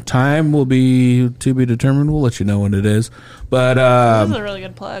 Time will be to be determined. We'll let you know when it is. But This is a really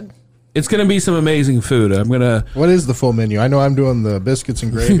good plug. it's going to be some amazing food. I'm going to... What is the full menu? I know I'm doing the biscuits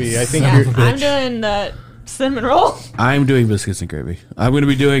and gravy. I think Yeah, you're... I'm doing the cinnamon roll. I'm doing biscuits and gravy. I'm going to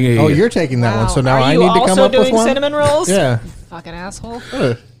be doing a... Oh, you're taking that one. So now Are I you need to come also up with doing one? cinnamon rolls? Yeah. Fucking asshole.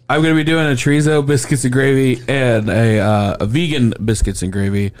 I'm going to be doing a chorizo biscuits and gravy and a vegan biscuits and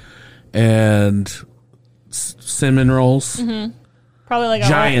gravy and cinnamon rolls. Mm-hmm. Probably like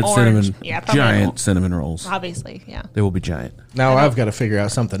Giant a orange. cinnamon. Yeah, probably Giant cinnamon rolls. Obviously, yeah. They will be giant. Now I've got to figure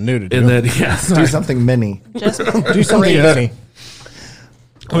out something new to do. And then, yeah, Do something mini. Just do something mini.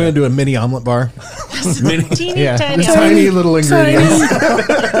 I'm gonna do a mini omelet bar. Teeny Yeah, tiny. tiny little ingredients.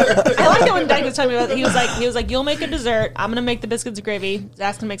 I like it when Dyke was telling me about it. He was like, you'll make a dessert. I'm gonna make the biscuits and gravy.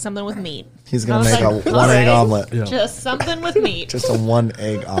 Zach's gonna make something with meat. He's I gonna was make like, a all 1 egg right, omelet. Just something with meat. Just a 1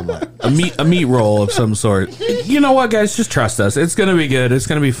 egg omelet. A meat roll of some sort. You know what, guys? Just trust us. It's gonna be good. It's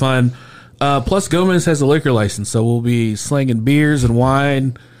gonna be fun. Plus, Gomez has a liquor license, so we'll be slinging beers and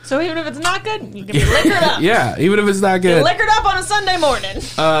wine. So even if it's not good, you can be liquored up. Yeah, even if it's not Get good. liquored up on a Sunday morning.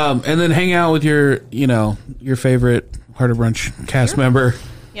 And then hang out with your favorite Heart of Brunch cast member.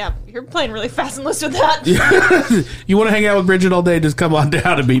 Yeah, you're playing really fast and loose with that. You want to hang out with Bridget all day? Just come on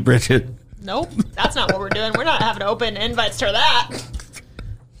down and meet Bridget. Nope, that's not what we're doing. We're not having open invites to that.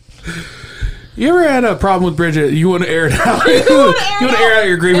 You ever had a problem with Bridget? You want to air it out? You wanna want to air out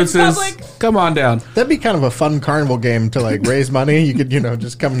your grievances? in public? Come on down. That'd be kind of a fun carnival game to like raise money. You could,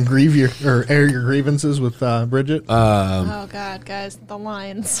 just come and air your grievances with Bridget. Oh God, guys, the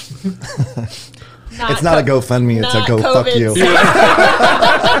lines. It's not a GoFundMe. It's a not go fuck COVID. you.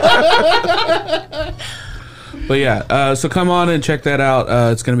 But yeah, so come on and check that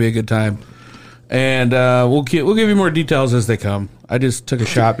out. It's going to be a good time, and we'll give you more details as they come. I just took a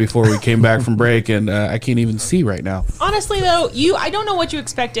shot before we came back from break, and I can't even see right now. Honestly, though, I don't know what you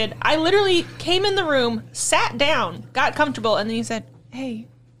expected. I literally came in the room, sat down, got comfortable, and then you said, "Hey,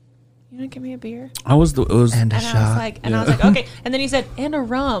 you want to give me a beer?" And And a I was shot. like, okay. And then he said, "And a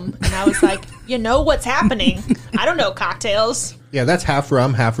rum," and I was like, "You know what's happening? I don't know cocktails. Yeah, that's half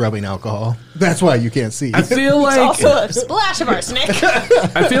rum, half rubbing alcohol. That's why you can't see. I feel It's like also a splash of arsenic.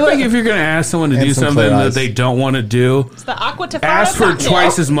 I feel like if you're going to ask someone to And do some something clear that eyes. they don't want to do, It's the aqua tofado ask for cocktail.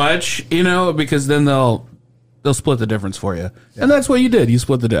 twice as much, because then they'll split the difference for you. And that's what you did. You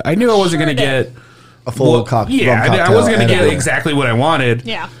split the difference. I knew I wasn't Sure going to did. get A full rum Yeah, I cocktail wasn't going and to a get beer. exactly what I wanted.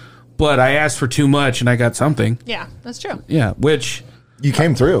 Yeah, But I asked for too much and I got something. yeah, that's true. Yeah, which You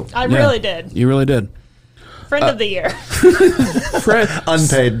came through. I yeah, really did. You really did. Friend of the year. Fred,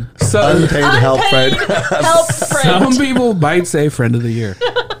 Unpaid. So- Unpaid help, Fred. Help friend. some people might say friend of the year.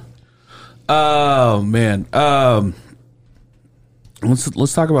 Oh man.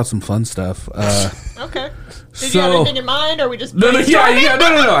 Let's talk about some fun stuff. Okay. Did you have anything in mind, or we just No.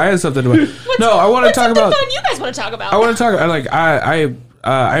 I had something to mind. No, I want to What's talk something about. fun you guys want to talk about? I want to talk.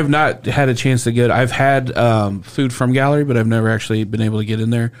 I've not had a chance to get. I've had food from Gallery, but I've never actually been able to get in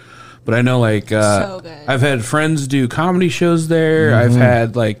there. But I know, So good. I've had friends do comedy shows there. I've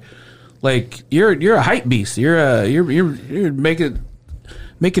had like you're a hype beast. You're making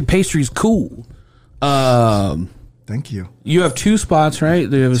pastries cool. Thank you. You have 2 spots, right?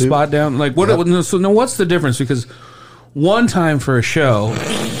 You have a spot down. Like what? Yep. So now, what's the difference? Because one time for a show,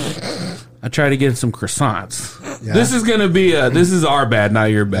 I tried to get some croissants. Yeah. This is gonna be this is our bad, not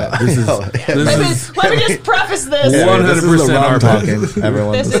your bad. This is Let me just preface this. Yeah. 100% This is the rum our talking,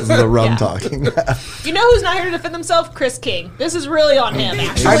 everyone. This This is- is the rum yeah. talking. You know who's not here to defend himself? Chris King. This is really on him,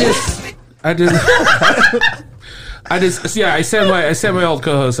 actually. I sent my old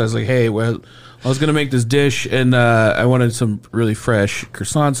co-host. I was like, hey, well, I was gonna make this dish, and I wanted some really fresh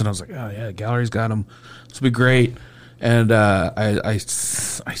croissants, and I was like, oh yeah, Gallery's got them. This will be great. And I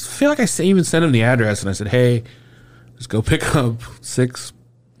feel like I even sent him the address, and I said, hey, just go pick up 6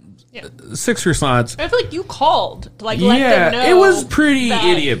 Yeah. 6 croissants. I feel like you called to let them know. It was pretty that-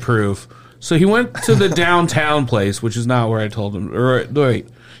 idiot proof. So he went to the downtown place, which is not where I told him. Or wait,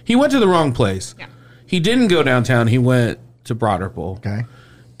 he went to the wrong place. Yeah. He didn't go downtown. He went to Broderpool. Okay.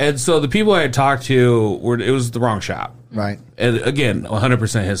 And so the people I had talked to it was the wrong shop. Right. And again,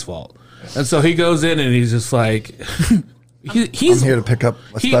 100% his fault. And so he goes in and he's just like, he's I'm here to pick up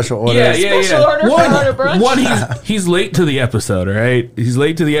a special order. Yeah. Special order for Heart of Brunch. He's late to the episode, right? He's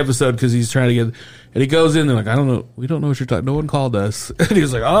late to the episode because he's trying to get. And he goes in and like, I don't know, we don't know what you're talking. No one called us. And he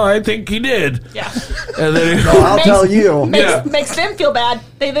was like, oh, I think he did. Yeah. And then I'll tell you. Makes them feel bad.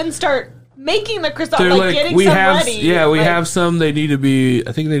 They then start making the croissant, they're like getting we some have, ready. yeah, we Like, have some. They need to be.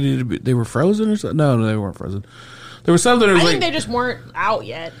 I think they need to be. They were frozen or something. No, they weren't frozen. There was something. That was I like, think they just weren't out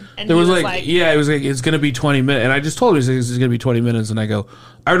yet. And there he was like, yeah, it was like, it's going to be 20 minutes. And I just told him, it's going to be 20 minutes. And I go,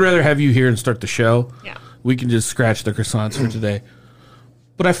 I would rather have you here and start the show. Yeah. We can just scratch the croissants for today.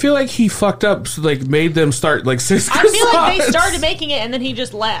 But I feel like he fucked up, so like made them start like 6 croissants. I feel like they started making it and then he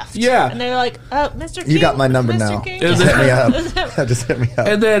just left. Yeah. And they're like, Mr. King. You got my number Mr. now. King? Just hit me up. Just hit me up.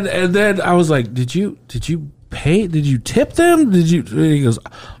 And then I was like, did you pay? Did you tip them? Did you? And he goes,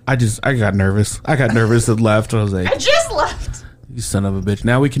 I got nervous. I got nervous and left. And I was like, I just left. you son of a bitch.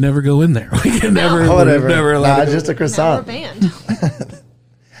 Now we can never go in there. We can never, Whatever. never allowed Nah, to- just a Now we're croissant. banned.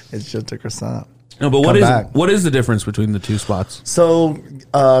 It's just a croissant. No, but Come back. what is the difference between the 2 spots? So,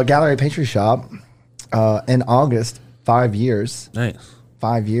 Gallery Pastry Shop, in August, 5 years. Nice.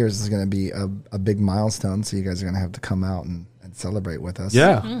 5 years is going to be a big milestone. So you guys are going to have to come out and celebrate with us.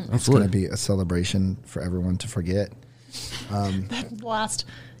 Yeah, It's going to be a celebration for everyone to forget. The last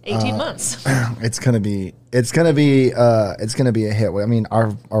 18 months. It's going to be a hit. I mean,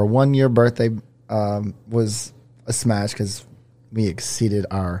 our 1 year birthday was a smash because we exceeded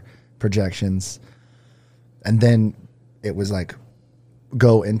our projections, and then it was like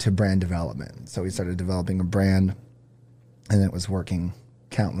go into brand development. So we started developing a brand, and it was working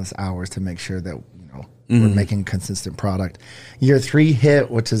countless hours to make sure that we're making consistent product. Year 3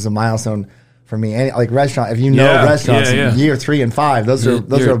 hit, which is a milestone for me. Like restaurant, if you know restaurants, year 3 and 5, those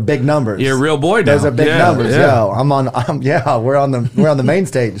are big numbers. You're a real boy now. Those are big numbers. Yeah. Yo, we're on the main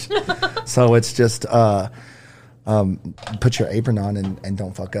stage. So it's just put your apron on and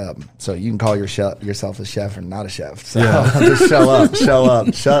don't fuck up. So you can call yourself a chef or not a chef. So just show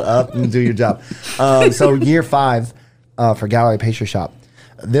up, shut up, and do your job. So year 5 for Gallery Pastry Shop.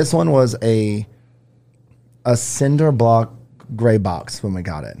 This one was a cinder block gray box when we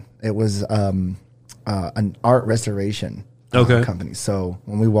got it. It was an art restoration company. So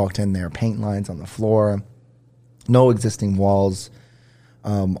when we walked in there, paint lines on the floor, no existing walls,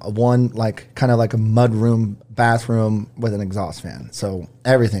 one kind of like a mud room bathroom with an exhaust fan. So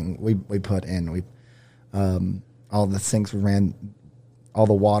everything we put in, all the sinks, we ran all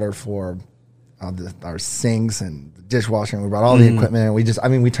the water for our sinks and the dishwasher, and we brought all the equipment in.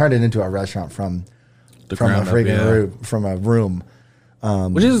 We turned it into a restaurant from a room.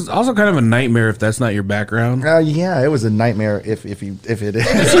 Which is also kind of a nightmare if that's not your background. Yeah, it was a nightmare if it is. If it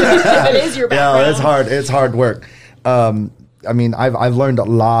is your background. Yeah, it's hard work. I've learned a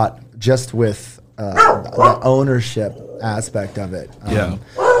lot just with the ownership aspect of it.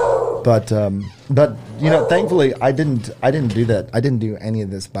 But thankfully I didn't do that. I didn't do any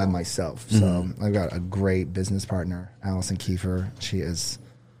of this by myself. So I've got a great business partner, Allison Kiefer. She is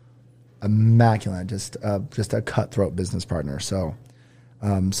immaculate, just a cutthroat business partner. So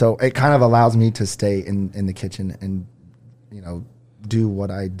it kind of allows me to stay in the kitchen and do what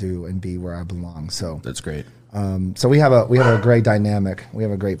I do and be where I belong. So that's great. So we have a great dynamic. We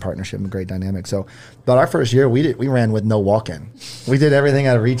have a great partnership and great dynamic. So, but our first year we ran with no walk-in. We did everything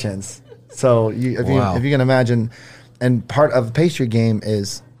out of reach-ins. So if you can imagine, and part of the pastry game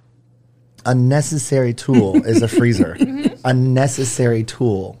is a necessary tool is a freezer. A necessary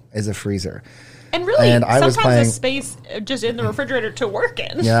tool is a freezer. And really, sometimes a space just in the refrigerator to work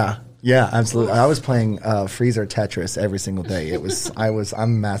in. Yeah, absolutely. I was playing freezer Tetris every single day.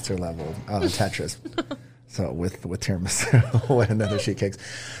 I'm master level Tetris. So with tiramisu and other sheet cakes.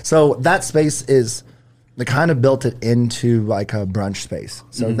 So that space is, they kind of built it into like a brunch space.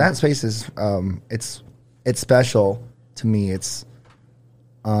 So that space is it's special to me. It's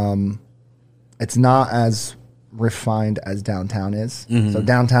not as refined as downtown is. So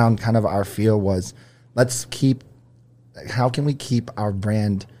downtown, kind of our feel was, how can we keep our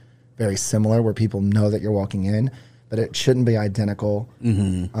brand very similar where people know that you're walking in, but it shouldn't be identical.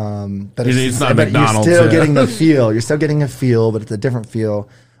 But it's not McDonald's. You're still getting the feel. You're still getting a feel, but it's a different feel.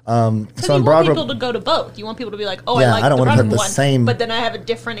 So you want people to go to both. You want people to be like, I like the Run one, same, but then I have a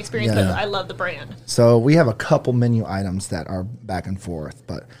different experience because I love the brand. So we have a couple menu items that are back and forth,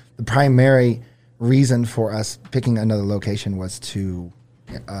 but the primary reason for us picking another location was to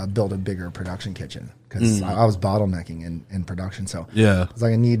build a bigger production kitchen because I was bottlenecking in production. So it's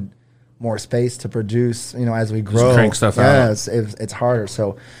like I need more space to produce, as we grow. Just crank stuff out. It's harder.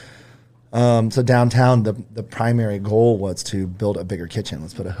 So downtown, the primary goal was to build a bigger kitchen.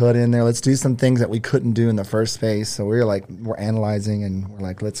 Let's put a hood in there. Let's do some things that we couldn't do in the first space. So we're analyzing and we're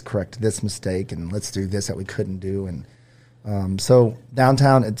like, let's correct this mistake and let's do this that we couldn't do. And so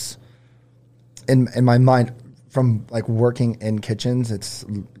downtown, it's in my mind from like working in kitchens, it's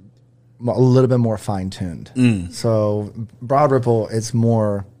a little bit more fine tuned. So Broad Ripple, it's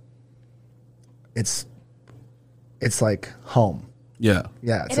more. It's like home. Yeah.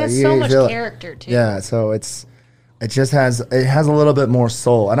 It has so much character too. Yeah, so it has a little bit more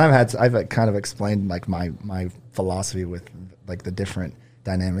soul. And I've kind of explained like my philosophy with like the different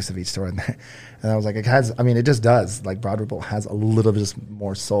dynamics of each store, and I was like, it just does. Like Broad Ripple has a little bit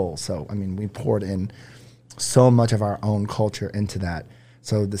more soul. So we poured in so much of our own culture into that.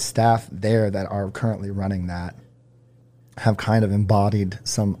 So the staff there that are currently running that have kind of embodied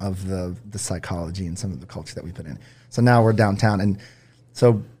some of the psychology and some of the culture that we put in. So now we're downtown, and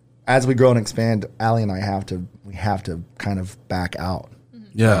so as we grow and expand, Allie and I have to kind of back out.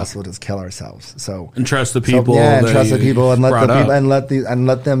 Yeah, else we'll just kill ourselves. So and trust the people. And trust the people, and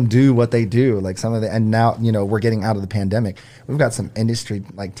let them do what they do. Like some of the, and now we're getting out of the pandemic. We've got some industry,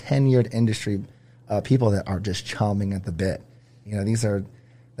 like tenured industry people that are just chomping at the bit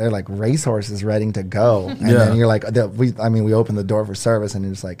they're like racehorses ready to go. And then you're like, we opened the door for service, and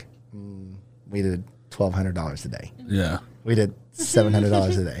it's like, we did $1,200 a day. Yeah. We did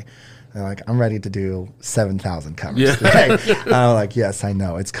 $700 a day. They're like, I'm ready to do 7,000 covers today. I'm like, yes, I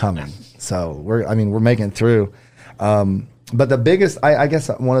know, it's coming. So we're making it through. But the biggest, I guess,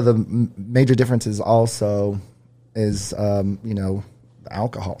 one of the major differences also is,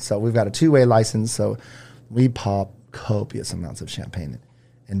 alcohol. So we've got a 2-way license, so we pop copious amounts of champagne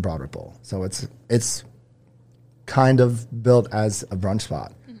in Broad Ripple. So it's kind of built as a brunch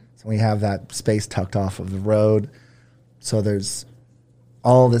spot. So we have that space tucked off of the road. So there's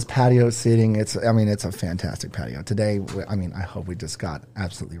all this patio seating. It's a fantastic patio. Today, I hope we just got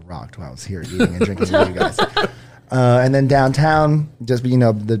absolutely rocked while I was here eating and drinking with you guys. And then downtown, just being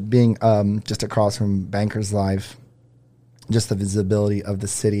just across from Bankers Life, just the visibility of the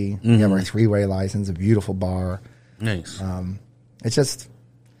city. We have our 3-way license, a beautiful bar. Nice. It's just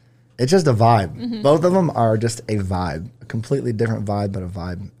a vibe. Both of them are just a vibe, a completely different vibe, but a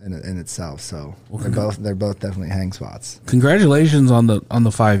vibe in itself. So they're both definitely hang spots. Congratulations on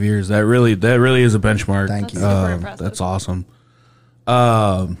the 5 years. That really is a benchmark. Thank you. That's super impressive. That's awesome.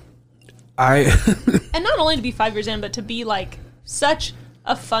 And not only to be 5 years in, but to be like such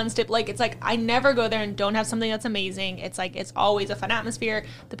a fun like it's like I never go there and don't have something that's amazing. It's like it's always a fun atmosphere.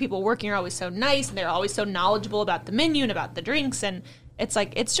 The people working are always so nice, and they're always so knowledgeable about the menu and about the drinks, and it's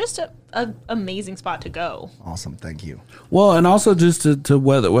like it's just a amazing spot to go. Awesome, thank you. Well, and also just to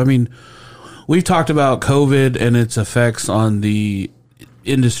weather. I mean, we've talked about COVID and its effects on the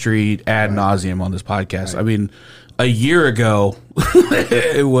industry ad nauseum on this podcast. Right. I mean, a year ago,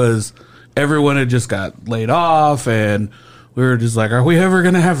 it was everyone had just got laid off, and we were just like, are we ever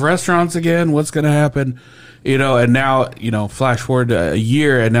going to have restaurants again? What's going to happen? And now, flash forward to a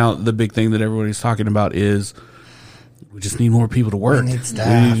year, and now the big thing that everybody's talking about is we just need more people to work. We need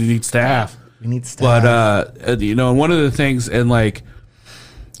staff. We need staff. We need staff. But, and one of the things, and like,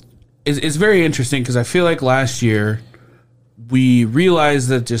 it's very interesting because I feel like last year we realized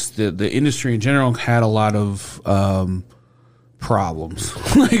that just the industry in general had a lot of problems.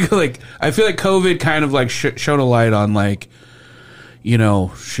 like I feel like COVID kind of like shone a light on like,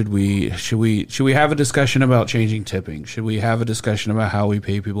 should we have a discussion about changing tipping? Should we have a discussion about how we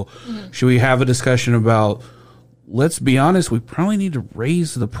pay people? Should we have a discussion about, let's be honest, we probably need to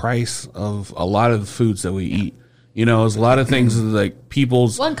raise the price of a lot of the foods that we eat. There's a lot of things like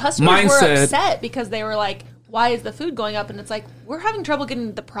people's customers mindset. were upset because they were like, why is the food going up? And it's like, we're having trouble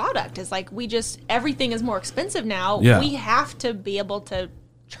getting the product. It's like, everything is more expensive now. Yeah. We have to be able to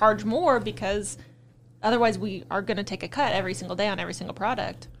charge more because otherwise we are going to take a cut every single day on every single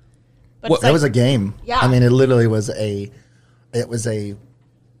product. But That was a game. Yeah. It literally was a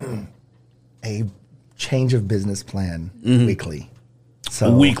change of business plan weekly.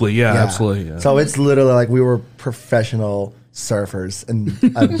 So Weekly, yeah, absolutely. Yeah. So it's literally like we were professional surfers in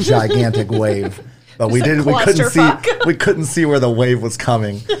a gigantic wave. But we couldn't see where the wave was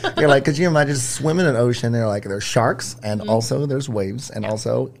coming. You're like, could you imagine just swimming in an ocean? They're like, there's sharks, and also there's waves, and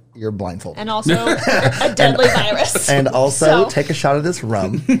also you're blindfolded. And also a deadly virus. And also take a shot of this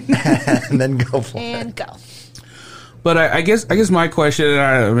rum and then go for it. And go. But I guess my question, and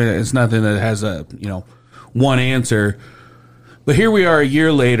I mean, it's nothing that has a one answer. But here we are a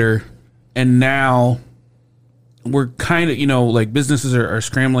year later, and now we're kind of like businesses are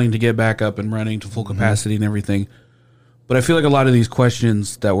scrambling to get back up and running to full capacity and everything. But I feel like a lot of these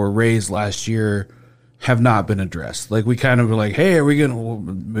questions that were raised last year have not been addressed. Like we kind of were like, hey,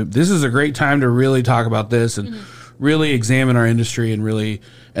 this is a great time to really talk about this and really examine our industry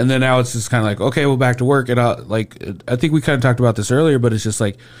and then now it's just kind of like, okay, well, back to work. And I think we kind of talked about this earlier, but it's just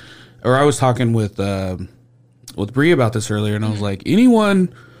like, or I was talking with Bree about this earlier, and I was like,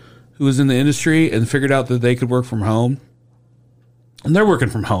 anyone who was in the industry and figured out that they could work from home, and they're working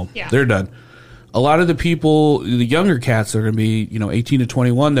from home. Yeah. They're done. A lot of the people, the younger cats are going to be, 18 to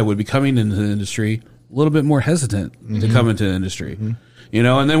 21 that would be coming into the industry, a little bit more hesitant to come into the industry.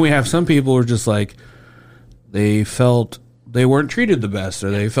 And then we have some people who are just like, they felt they weren't treated the best, or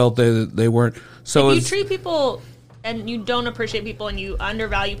they felt they weren't. So if you treat people and you don't appreciate people and you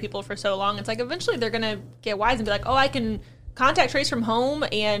undervalue people for so long, it's like eventually they're going to get wise and be like, oh, I can contact trace from home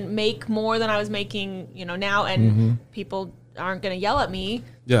and make more than I was making, now, and people aren't going to yell at me.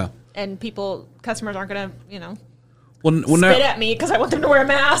 Yeah. And customers aren't going to, spit at me because I want them to wear a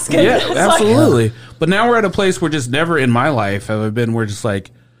mask. And yeah, absolutely. Like, but now we're at a place where just never in my life have I been where just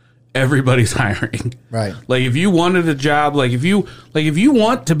like everybody's hiring. Right. Like if you wanted a job, like if you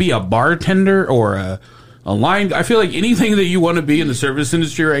want to be a bartender or a line, I feel like anything that you want to be in the service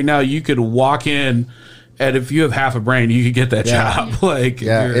industry right now, you could walk in And if you have half a brain, you could get that job. Like,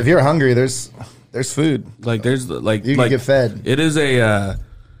 Yeah, if you're hungry, there's food. like, there's like You can get fed. It is a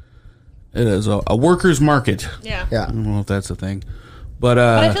workers' market. Yeah. Yeah. I don't know if that's a thing, but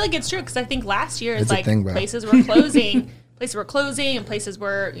But I feel like it's true because I think last year it's It's a like thing, bro. places were closing, and places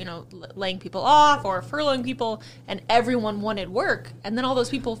were laying people off or furloughing people, and everyone wanted work, and then all those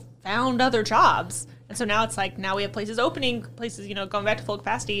people found other jobs, and so now it's like now we have places opening, places going back to full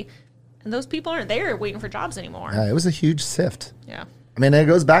capacity, and those people aren't there waiting for jobs anymore. Yeah, it was a huge sift. Yeah. I mean, it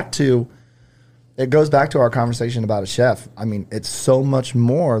goes back to our conversation about a chef. I mean, it's so much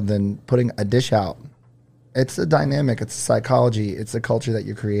more than putting a dish out. It's a dynamic. It's a psychology. It's a culture that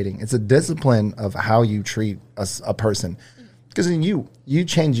you're creating. It's a discipline of how you treat a person. Because you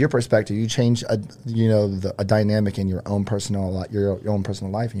change your perspective. You change a dynamic in your own personal life,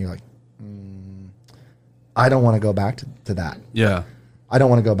 and you're like, I don't want to go back to that. yeah, I don't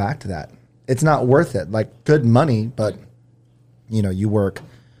want to go back to that. It's not worth it. Like, good money, but you work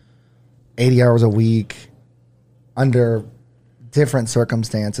 80 hours a week under different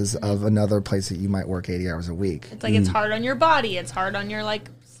circumstances of another place that you might work 80 hours a week. It's like it's hard on your body. It's hard on your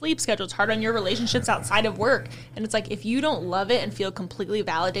sleep schedule. It's hard on your relationships outside of work. And it's like if you don't love it and feel completely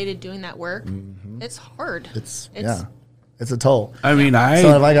validated doing that work, it's hard. It's a toll. I mean,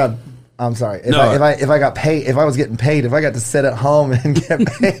 So if I got, I'm sorry, if I got paid, if I was getting paid, if I got to sit at home and get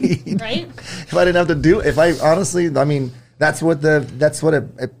paid, Right? if I didn't have to do, if I honestly, I mean, that's what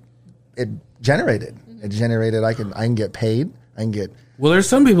it generated. It generated. I can get paid. I can get. well, there's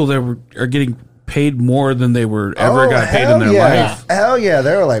some people that are getting paid more than they were ever got paid in their life. Hell yeah,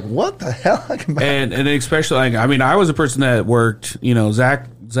 they were like, what the hell? I can buy. And especially, like, I mean, I was a person that worked. Zach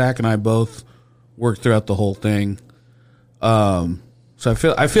and I both worked throughout the whole thing. So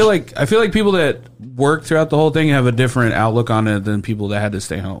I feel like people that work throughout the whole thing have a different outlook on it than people that had to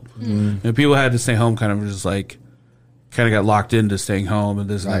stay home. And people had to stay home kind of just like kind of got locked into staying home and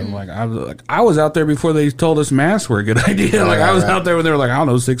this. And I was out there before they told us masks were a good idea. I was out there when they were like, I don't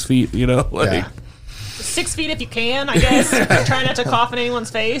know, 6 feet. Yeah. 6 feet if you can, I guess. Try not to cough in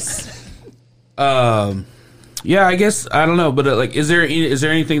anyone's face. Yeah, I guess I don't know, but is there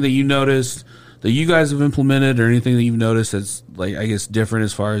anything that you noticed that you guys have implemented, or anything that you've noticed that's I guess different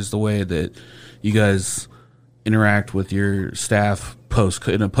as far as the way that you guys interact with your staff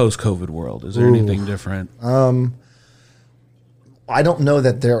in a post-COVID world? Is there anything different? I don't know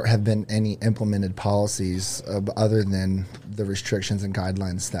that there have been any implemented policies other than the restrictions and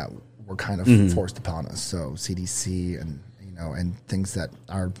guidelines that were kind of forced upon us. So CDC and things that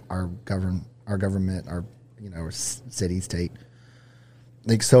our government, our city, state,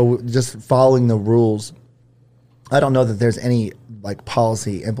 so just following the rules. I don't know that there's any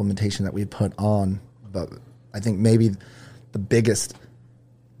policy implementation that we put on, but I think maybe the biggest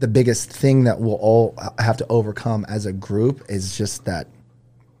thing that we'll all have to overcome as a group is just that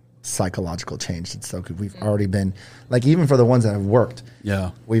psychological change. It's so good. We've already been even for the ones that have worked.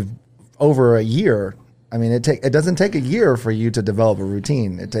 Yeah, we've over a year. I mean, it doesn't take a year for you to develop a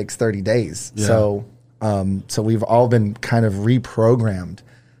routine. It takes 30 days. Yeah. So we've all been kind of reprogrammed.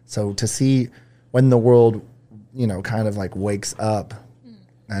 So to see when the world, kind of wakes up,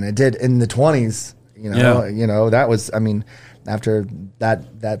 and it did in the 20s. That was. I mean, after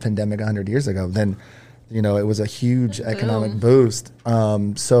that pandemic 100 years ago, then it was a huge economic boost.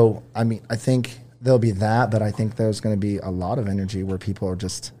 So I mean, I think there'll be that, but I think there's going to be a lot of energy where people are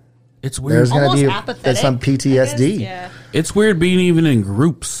just. It's weird. There's going to be apathetic, some PTSD. Yeah. It's weird being even in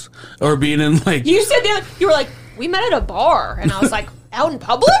groups or being in You said that you were like, we met at a bar, and I was like, out in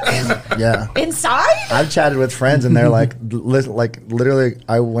public? Yeah. Inside? I've chatted with friends, and they're literally,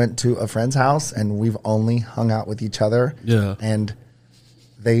 I went to a friend's house, and we've only hung out with each other. Yeah. And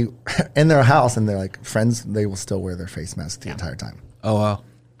they, in their house, and they're like, friends, they will still wear their face mask the entire time. Oh, wow.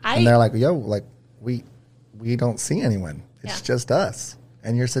 And they're like, yo, we don't see anyone. It's just us.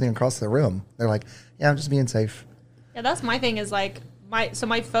 And you're sitting across the room. They're like, yeah, I'm just being safe. Yeah, that's my thing is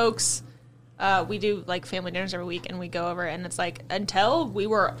my folks, we do family dinners every week, and we go over, and it's until we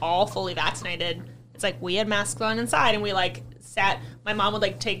were all fully vaccinated, it's we had masks on inside, and we sat, my mom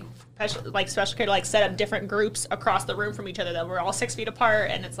would take special care to set up different groups across the room from each other that were all 6 feet apart,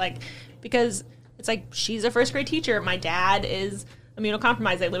 and it's because it's she's a first grade teacher, my dad is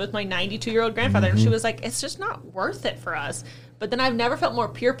immunocompromised, I live with my 92-year-old grandfather, and she was it's just not worth it for us. But then I've never felt more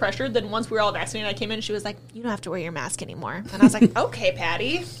peer pressured than once we were all vaccinated. I came in and she was like, you don't have to wear your mask anymore. And I was like, okay,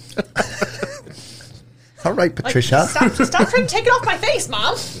 Patty. All right, Patricia. Stop trying to take it off my face,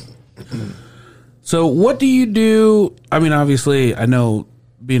 Mom. So what do you do? I mean, obviously, I know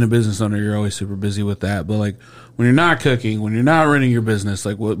being a business owner, you're always super busy with that. But when you're not cooking, when you're not running your business,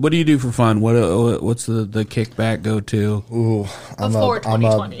 like what do you do for fun? What's the kickback go to? Ooh, Before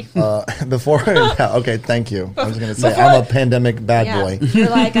 2020. Before, yeah, okay, thank you. I was going to say, I'm a pandemic bad boy. You're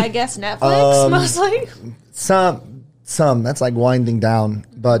like, I guess Netflix mostly. Some that's like winding down,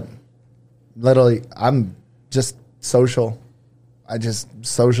 but literally, I'm just social. I just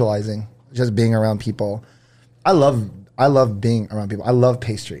socializing, just being around people. I love being around people. I love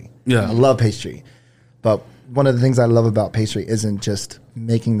pastry. Yeah, I love pastry. But one of the things I love about pastry isn't just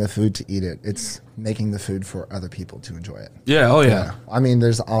making the food to eat it. It's making the food for other people to enjoy it. Yeah. Oh yeah. I mean,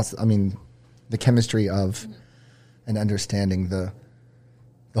 there's also, the chemistry of and understanding the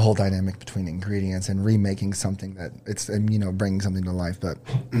whole dynamic between ingredients and remaking something that it's, bringing something to life. But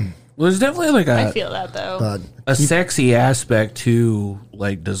well, there's definitely like I feel that though. a sexy aspect to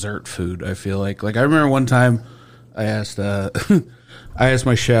like dessert food. I feel like I remember one time I asked my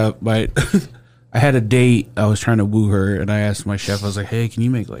chef, I had a date. I was trying to woo her, and I asked my chef. I was like, "Hey, can you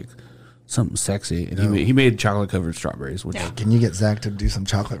make like something sexy?" And he made chocolate covered strawberries. Which can you get Zach to do some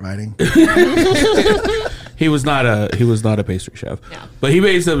chocolate writing? he was not a pastry chef, but he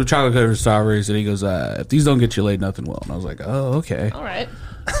made some chocolate covered strawberries, and he goes, "If these don't get you laid, nothing will." And I was like, "Oh, okay." All right.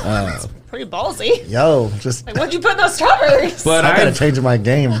 That's pretty ballsy. Yo, just like, what'd you put in those strawberries? But I gotta change my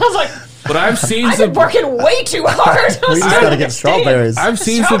game. I was like, but I've seen I've been working way too hard. We just gotta get strawberries. I've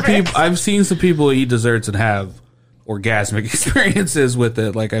seen some people eat desserts and have orgasmic experiences with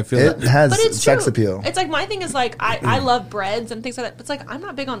it. Like I feel it has but it's sex true. appeal. It's like my thing is like I love breads and things like that. But it's like I'm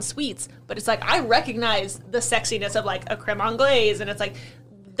not big on sweets, but it's like I recognize the sexiness of like a creme anglaise, and it's like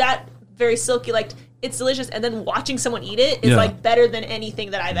that very silky, like it's delicious. And then watching someone eat it is like better than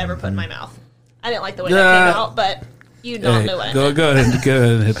anything that I've ever put in my mouth. I didn't like the way that came out, but you don't know what I meant. Go ahead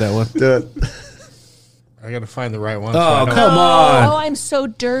and hit that one. Do it. I got to find the right one. Oh, come on. Oh, I'm so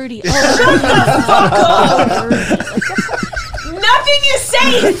dirty. Oh, shut the fuck up. Nothing is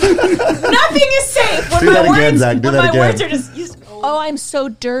safe. Nothing is safe. When Do my that again, words, Zach. Do when that my again. words are just used. Oh, I'm so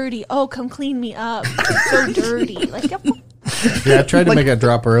dirty. Oh, come clean me up. I'm so dirty. Like, Yeah, I tried to make a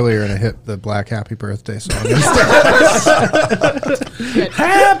drop earlier and it hit the Black Happy Birthday song.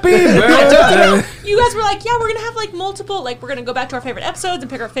 Happy birthday. you guys were like, yeah, we're gonna have like multiple, like we're gonna go back to our favorite episodes and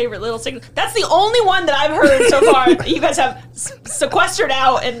pick our favorite little segments. That's the only one that I've heard so far that you guys have sequestered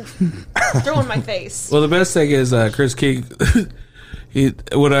out and thrown in my face. Well, the best thing is Chris King.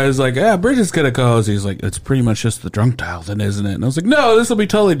 When I was like, Bridget's gonna co-host, he's like, it's pretty much just the drunk dial, then, isn't it? And I was like, no, this will be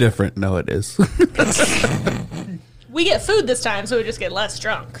totally different. No, it is. We get food this time, so we just get less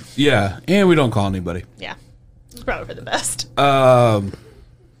drunk. Yeah, and we don't call anybody. Yeah, it's probably for the best.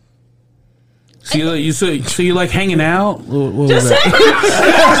 So you like hanging out? What was Just that?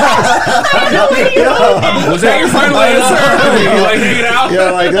 Was that your final answer? You like hanging out?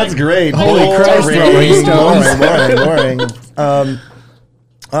 Yeah, like that's great. Holy Christ, boring.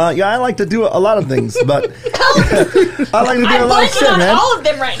 Yeah, I like to do a lot of things, but I like to do I'm a lot of blanking shit, on man. all of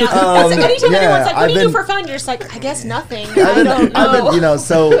them right now. Because anytime yeah, anyone's like, what do you do I've for fun? You're just like, I guess nothing. I've don't know. been,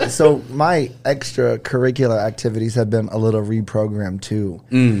 so my extracurricular activities have been a little reprogrammed too.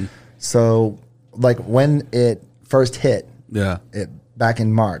 So, like when it first hit, it back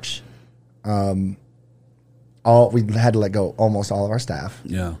in March, we had to let go almost all of our staff.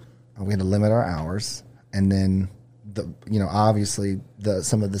 Yeah, we had to limit our hours, and then obviously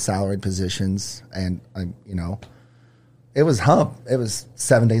some of the salaried positions, and it was hump. It was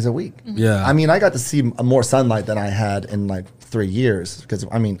 7 days a week. Yeah, I mean, I got to see more sunlight than I had in like 3 years because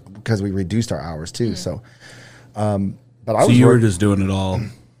we reduced our hours too. So, but I was you were just doing it all.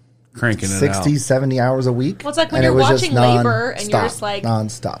 Cranking 60, 70 hours a week. Well, it's like when and you're it was just watching labor and you're just like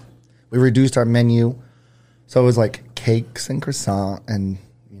nonstop. We reduced our menu, so it was like cakes and croissant, and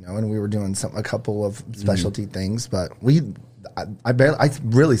and we were doing a couple of specialty things. But I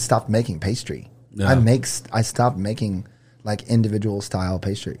really stopped making pastry. Yeah. I stopped making like individual style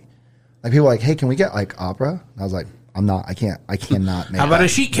pastry. Like people were like, hey, can we get like opera? And I was like, I cannot make. How about a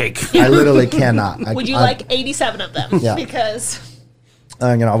sheet cake? I literally cannot. Would you like 87 of them? Yeah. Because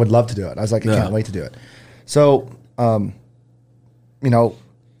I would love to do it. I was like, I can't wait to do it. So, at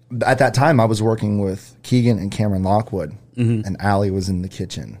that time, I was working with Keegan and Cameron Lockwood, and Allie was in the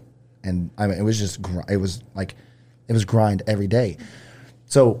kitchen, and I mean, it was just it was grind every day.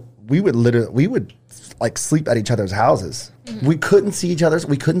 So we would like sleep at each other's houses. We couldn't see each other's.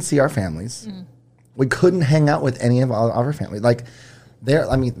 We couldn't see our families. We couldn't hang out with any of our family. Like we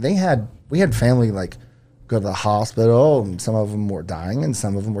had family like go to the hospital, and some of them were dying, and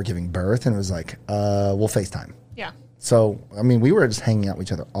some of them were giving birth, and it was like, we'll FaceTime. yeah. So, I mean, we were just hanging out with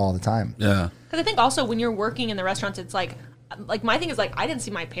each other all the time. Yeah. Because I think also when you're working in the restaurants, it's like my thing is like I didn't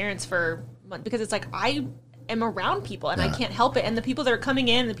see my parents for months because it's like am around people, and I can't help it. And the people that are coming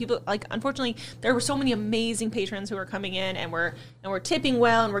in, the people, like, unfortunately, there were so many amazing patrons who were coming in, and we're tipping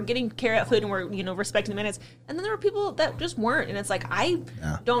well, and we're getting carry-out food, and we're, you know, respecting the minutes. And then there were people that just weren't, and it's like, I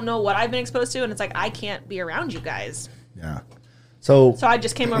don't know what I've been exposed to, and it's like, I can't be around you guys. Yeah. So I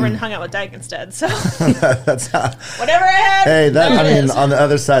just came over and hung out with Dyke instead. So that's how, whatever I had. Hey, that, I mean, is. on the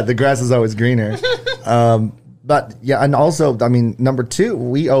other side, the grass is always greener. But yeah, and also, I mean, number 2,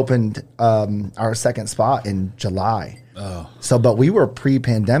 we opened our second spot in July. Oh. So, but we were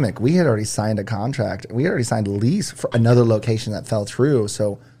pre-pandemic. We had already signed a contract. We had already signed a lease for another location that fell through.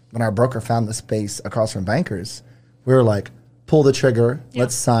 So when our broker found the space across from Bankers, we were like, pull the trigger. Yeah.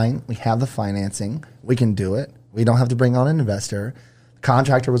 Let's sign. We have the financing. We can do it. We don't have to bring on an investor. The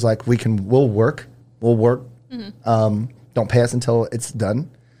contractor was like, we'll work. Mm-hmm. Don't pay us until it's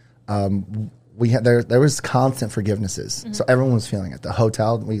done. There was constant forgivenesses. Mm-hmm. So everyone was feeling it. The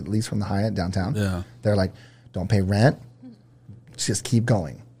hotel, we leased from the Hyatt downtown. Yeah. They're like, don't pay rent. Just keep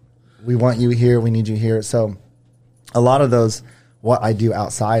going. We want you here. We need you here. So a lot of those, what I do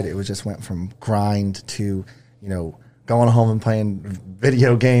outside, it was just went from grind to, you know, going home and playing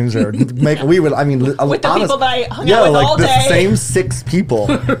video games or with the people that I hung out with all day. The same 6 people,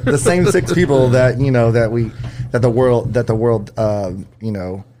 that, you know, that the world, you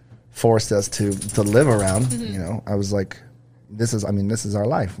know, forced us to live around. Mm-hmm. You know, I was like, this is our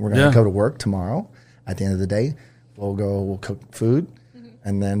life. We're going to go to work tomorrow. At the end of the day, we'll cook food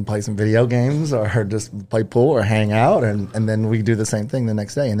and then play some video games or just play pool or hang out. And then we do the same thing the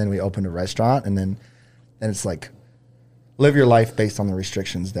next day. And then we open a restaurant, and then it's like, live your life based on the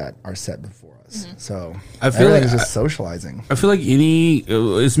restrictions that are set before us. Mm-hmm. So I feel like it's just socializing. I feel like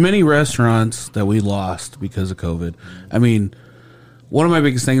as many restaurants that we lost because of COVID. I mean, one of my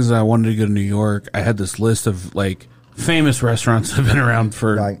biggest things is I wanted to go to New York. I had this list of like famous restaurants that have been around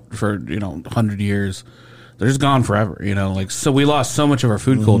for 100 years. They're just gone forever, you know. Like, so we lost so much of our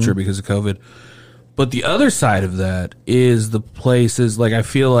food culture because of COVID. But the other side of that is the places like I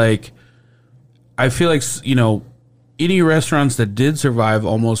feel like you know, any restaurants that did survive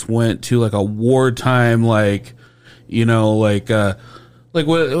almost went to like a wartime, like, you know, like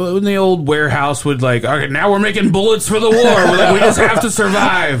when the old warehouse would like, okay, now we're making bullets for the war. We just have to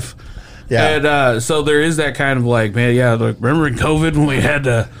survive. Yeah. And so there is that kind of like, man, yeah, like remember in COVID when we had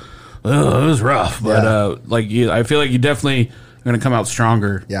to, it was rough. But I feel like you definitely are going to come out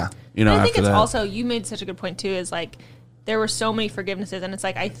stronger. Yeah. You know, I think after it's that. also, you made such a good point too, is like, there were so many forgivenesses, and it's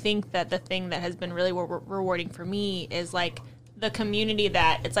like, I think that the thing that has been really rewarding for me is like the community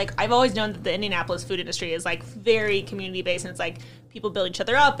that, it's like, I've always known that the Indianapolis food industry is like very community based, and it's like people build each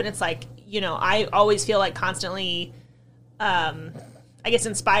other up, and it's like, you know, I always feel like constantly, I guess,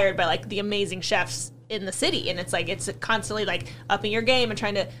 inspired by like the amazing chefs in the city, and it's like, it's constantly like upping your game and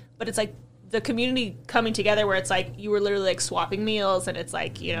trying to, but it's like the community coming together where it's like, you were literally like swapping meals, and it's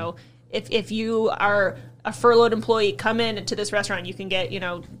like, you know, if you are a furloughed employee, come in to this restaurant, you can get, you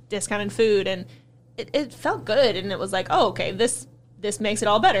know, discounted food, and it felt good, and it was like, oh, okay, this makes it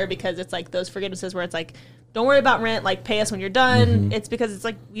all better, because it's like those forgivenesses where it's like, don't worry about rent, like pay us when you're done. Mm-hmm. It's because it's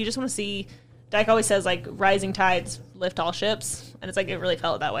like, you just want to see, Dyke always says like, rising tides lift all ships, and it's like, it really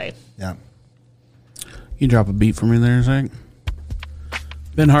felt that way. Yeah. You drop a beat for me there, Zach.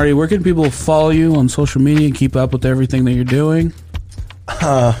 Ben Hardy, where can people follow you on social media and keep up with everything that you're doing?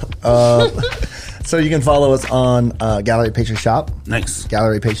 So you can follow us on Gallery Pastry Shop. Nice.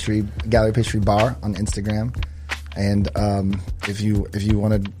 Gallery Pastry Bar on Instagram. And if you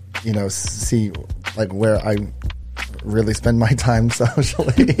want to, you know, see like where I really spend my time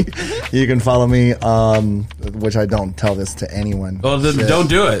socially, you can follow me, which I don't tell this to anyone. Well, then don't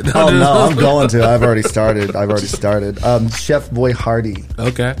do it. No, I'm going to. I've already started. Chef Boy Hardy.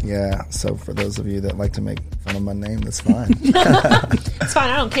 Okay. Yeah. So for those of you that like to make fun of my name, that's fine. It's fine.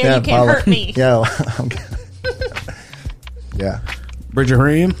 I don't care. Yeah, you can't hurt me. Yeah. Yeah. Bridget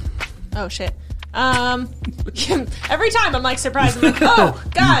Hurriam. Oh shit. Every time I'm like surprised. I'm like, oh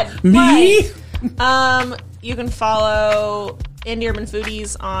God, me. Why? You can follow Indie Urban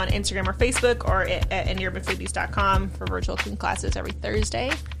Foodies on Instagram or Facebook, or at indieurbanfoodies.com for virtual cooking classes every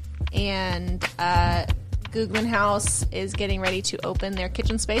Thursday. And Googman House is getting ready to open their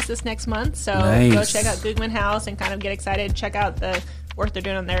kitchen space this next month. So Go check out Googman House and kind of get excited. Check out the work they're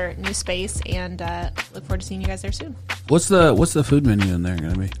doing on their new space, and look forward to seeing you guys there soon. What's the food menu in there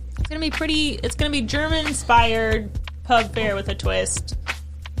going to be? It's going to be pretty. It's going to be German-inspired pub fare with a twist.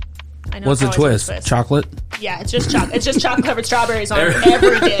 I know. What's the twist? Chocolate? Yeah, it's just chocolate. It's just chocolate covered strawberries on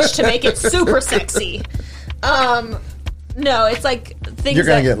every dish to make it super sexy. No, it's like things. You're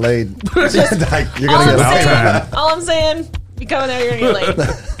gonna get laid. You're gonna get all I'm saying, you come in there, you're gonna get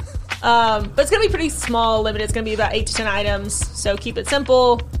laid. But it's going to be pretty small, limited. It's going to be about 8 to 10 items. So keep it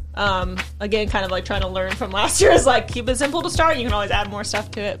simple. Again, kind of like trying to learn from last year is like keep it simple to start. You can always add more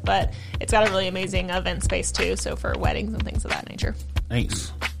stuff to it, but it's got a really amazing event space too. So for weddings and things of that nature.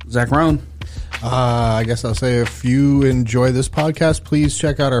 Nice. Zach Roan. I guess I'll say if you enjoy this podcast, please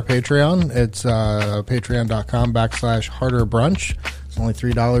check out our Patreon. It's patreon.com/harderbrunch. It's only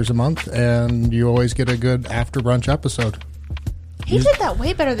 $3 a month, and you always get a good after brunch episode. He did that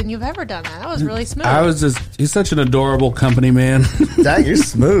way better than you've ever done that. That was really smooth. He's such an adorable company man. Zach, you're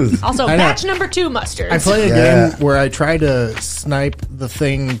smooth. Also, batch number 2 mustard. I play a game where I try to snipe the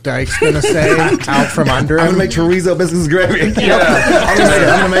thing Dyke's going to say out from under him. I'm going to make chorizo biscuits gravy. I'm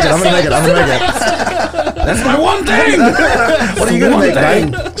going to make it. That's my one thing. What are you going to make,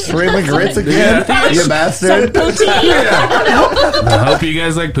 Dyke? Shrimp and grits again? You bastard. I hope you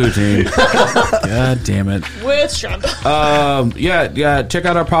guys like poutine. God damn it. With shrimp. Yeah. Check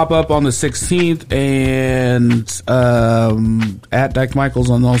out our pop-up on the 16th and at Dyke Michaels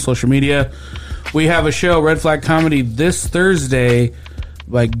on all social media. We have a show, Red Flag Comedy, this Thursday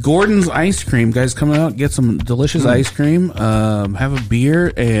by Gordon's Ice Cream. Guys, come out, get some delicious ice cream, have a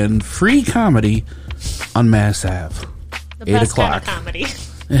beer, and free comedy on Mass Ave. The 8 best o'clock. kind of comedy.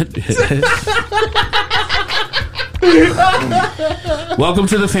 Welcome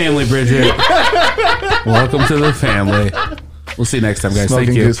to the family, Bridget. Welcome to the family. We'll see you next time, guys. Smoking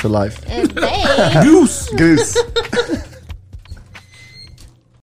Thank you. goose for life. And they Goose. Goose.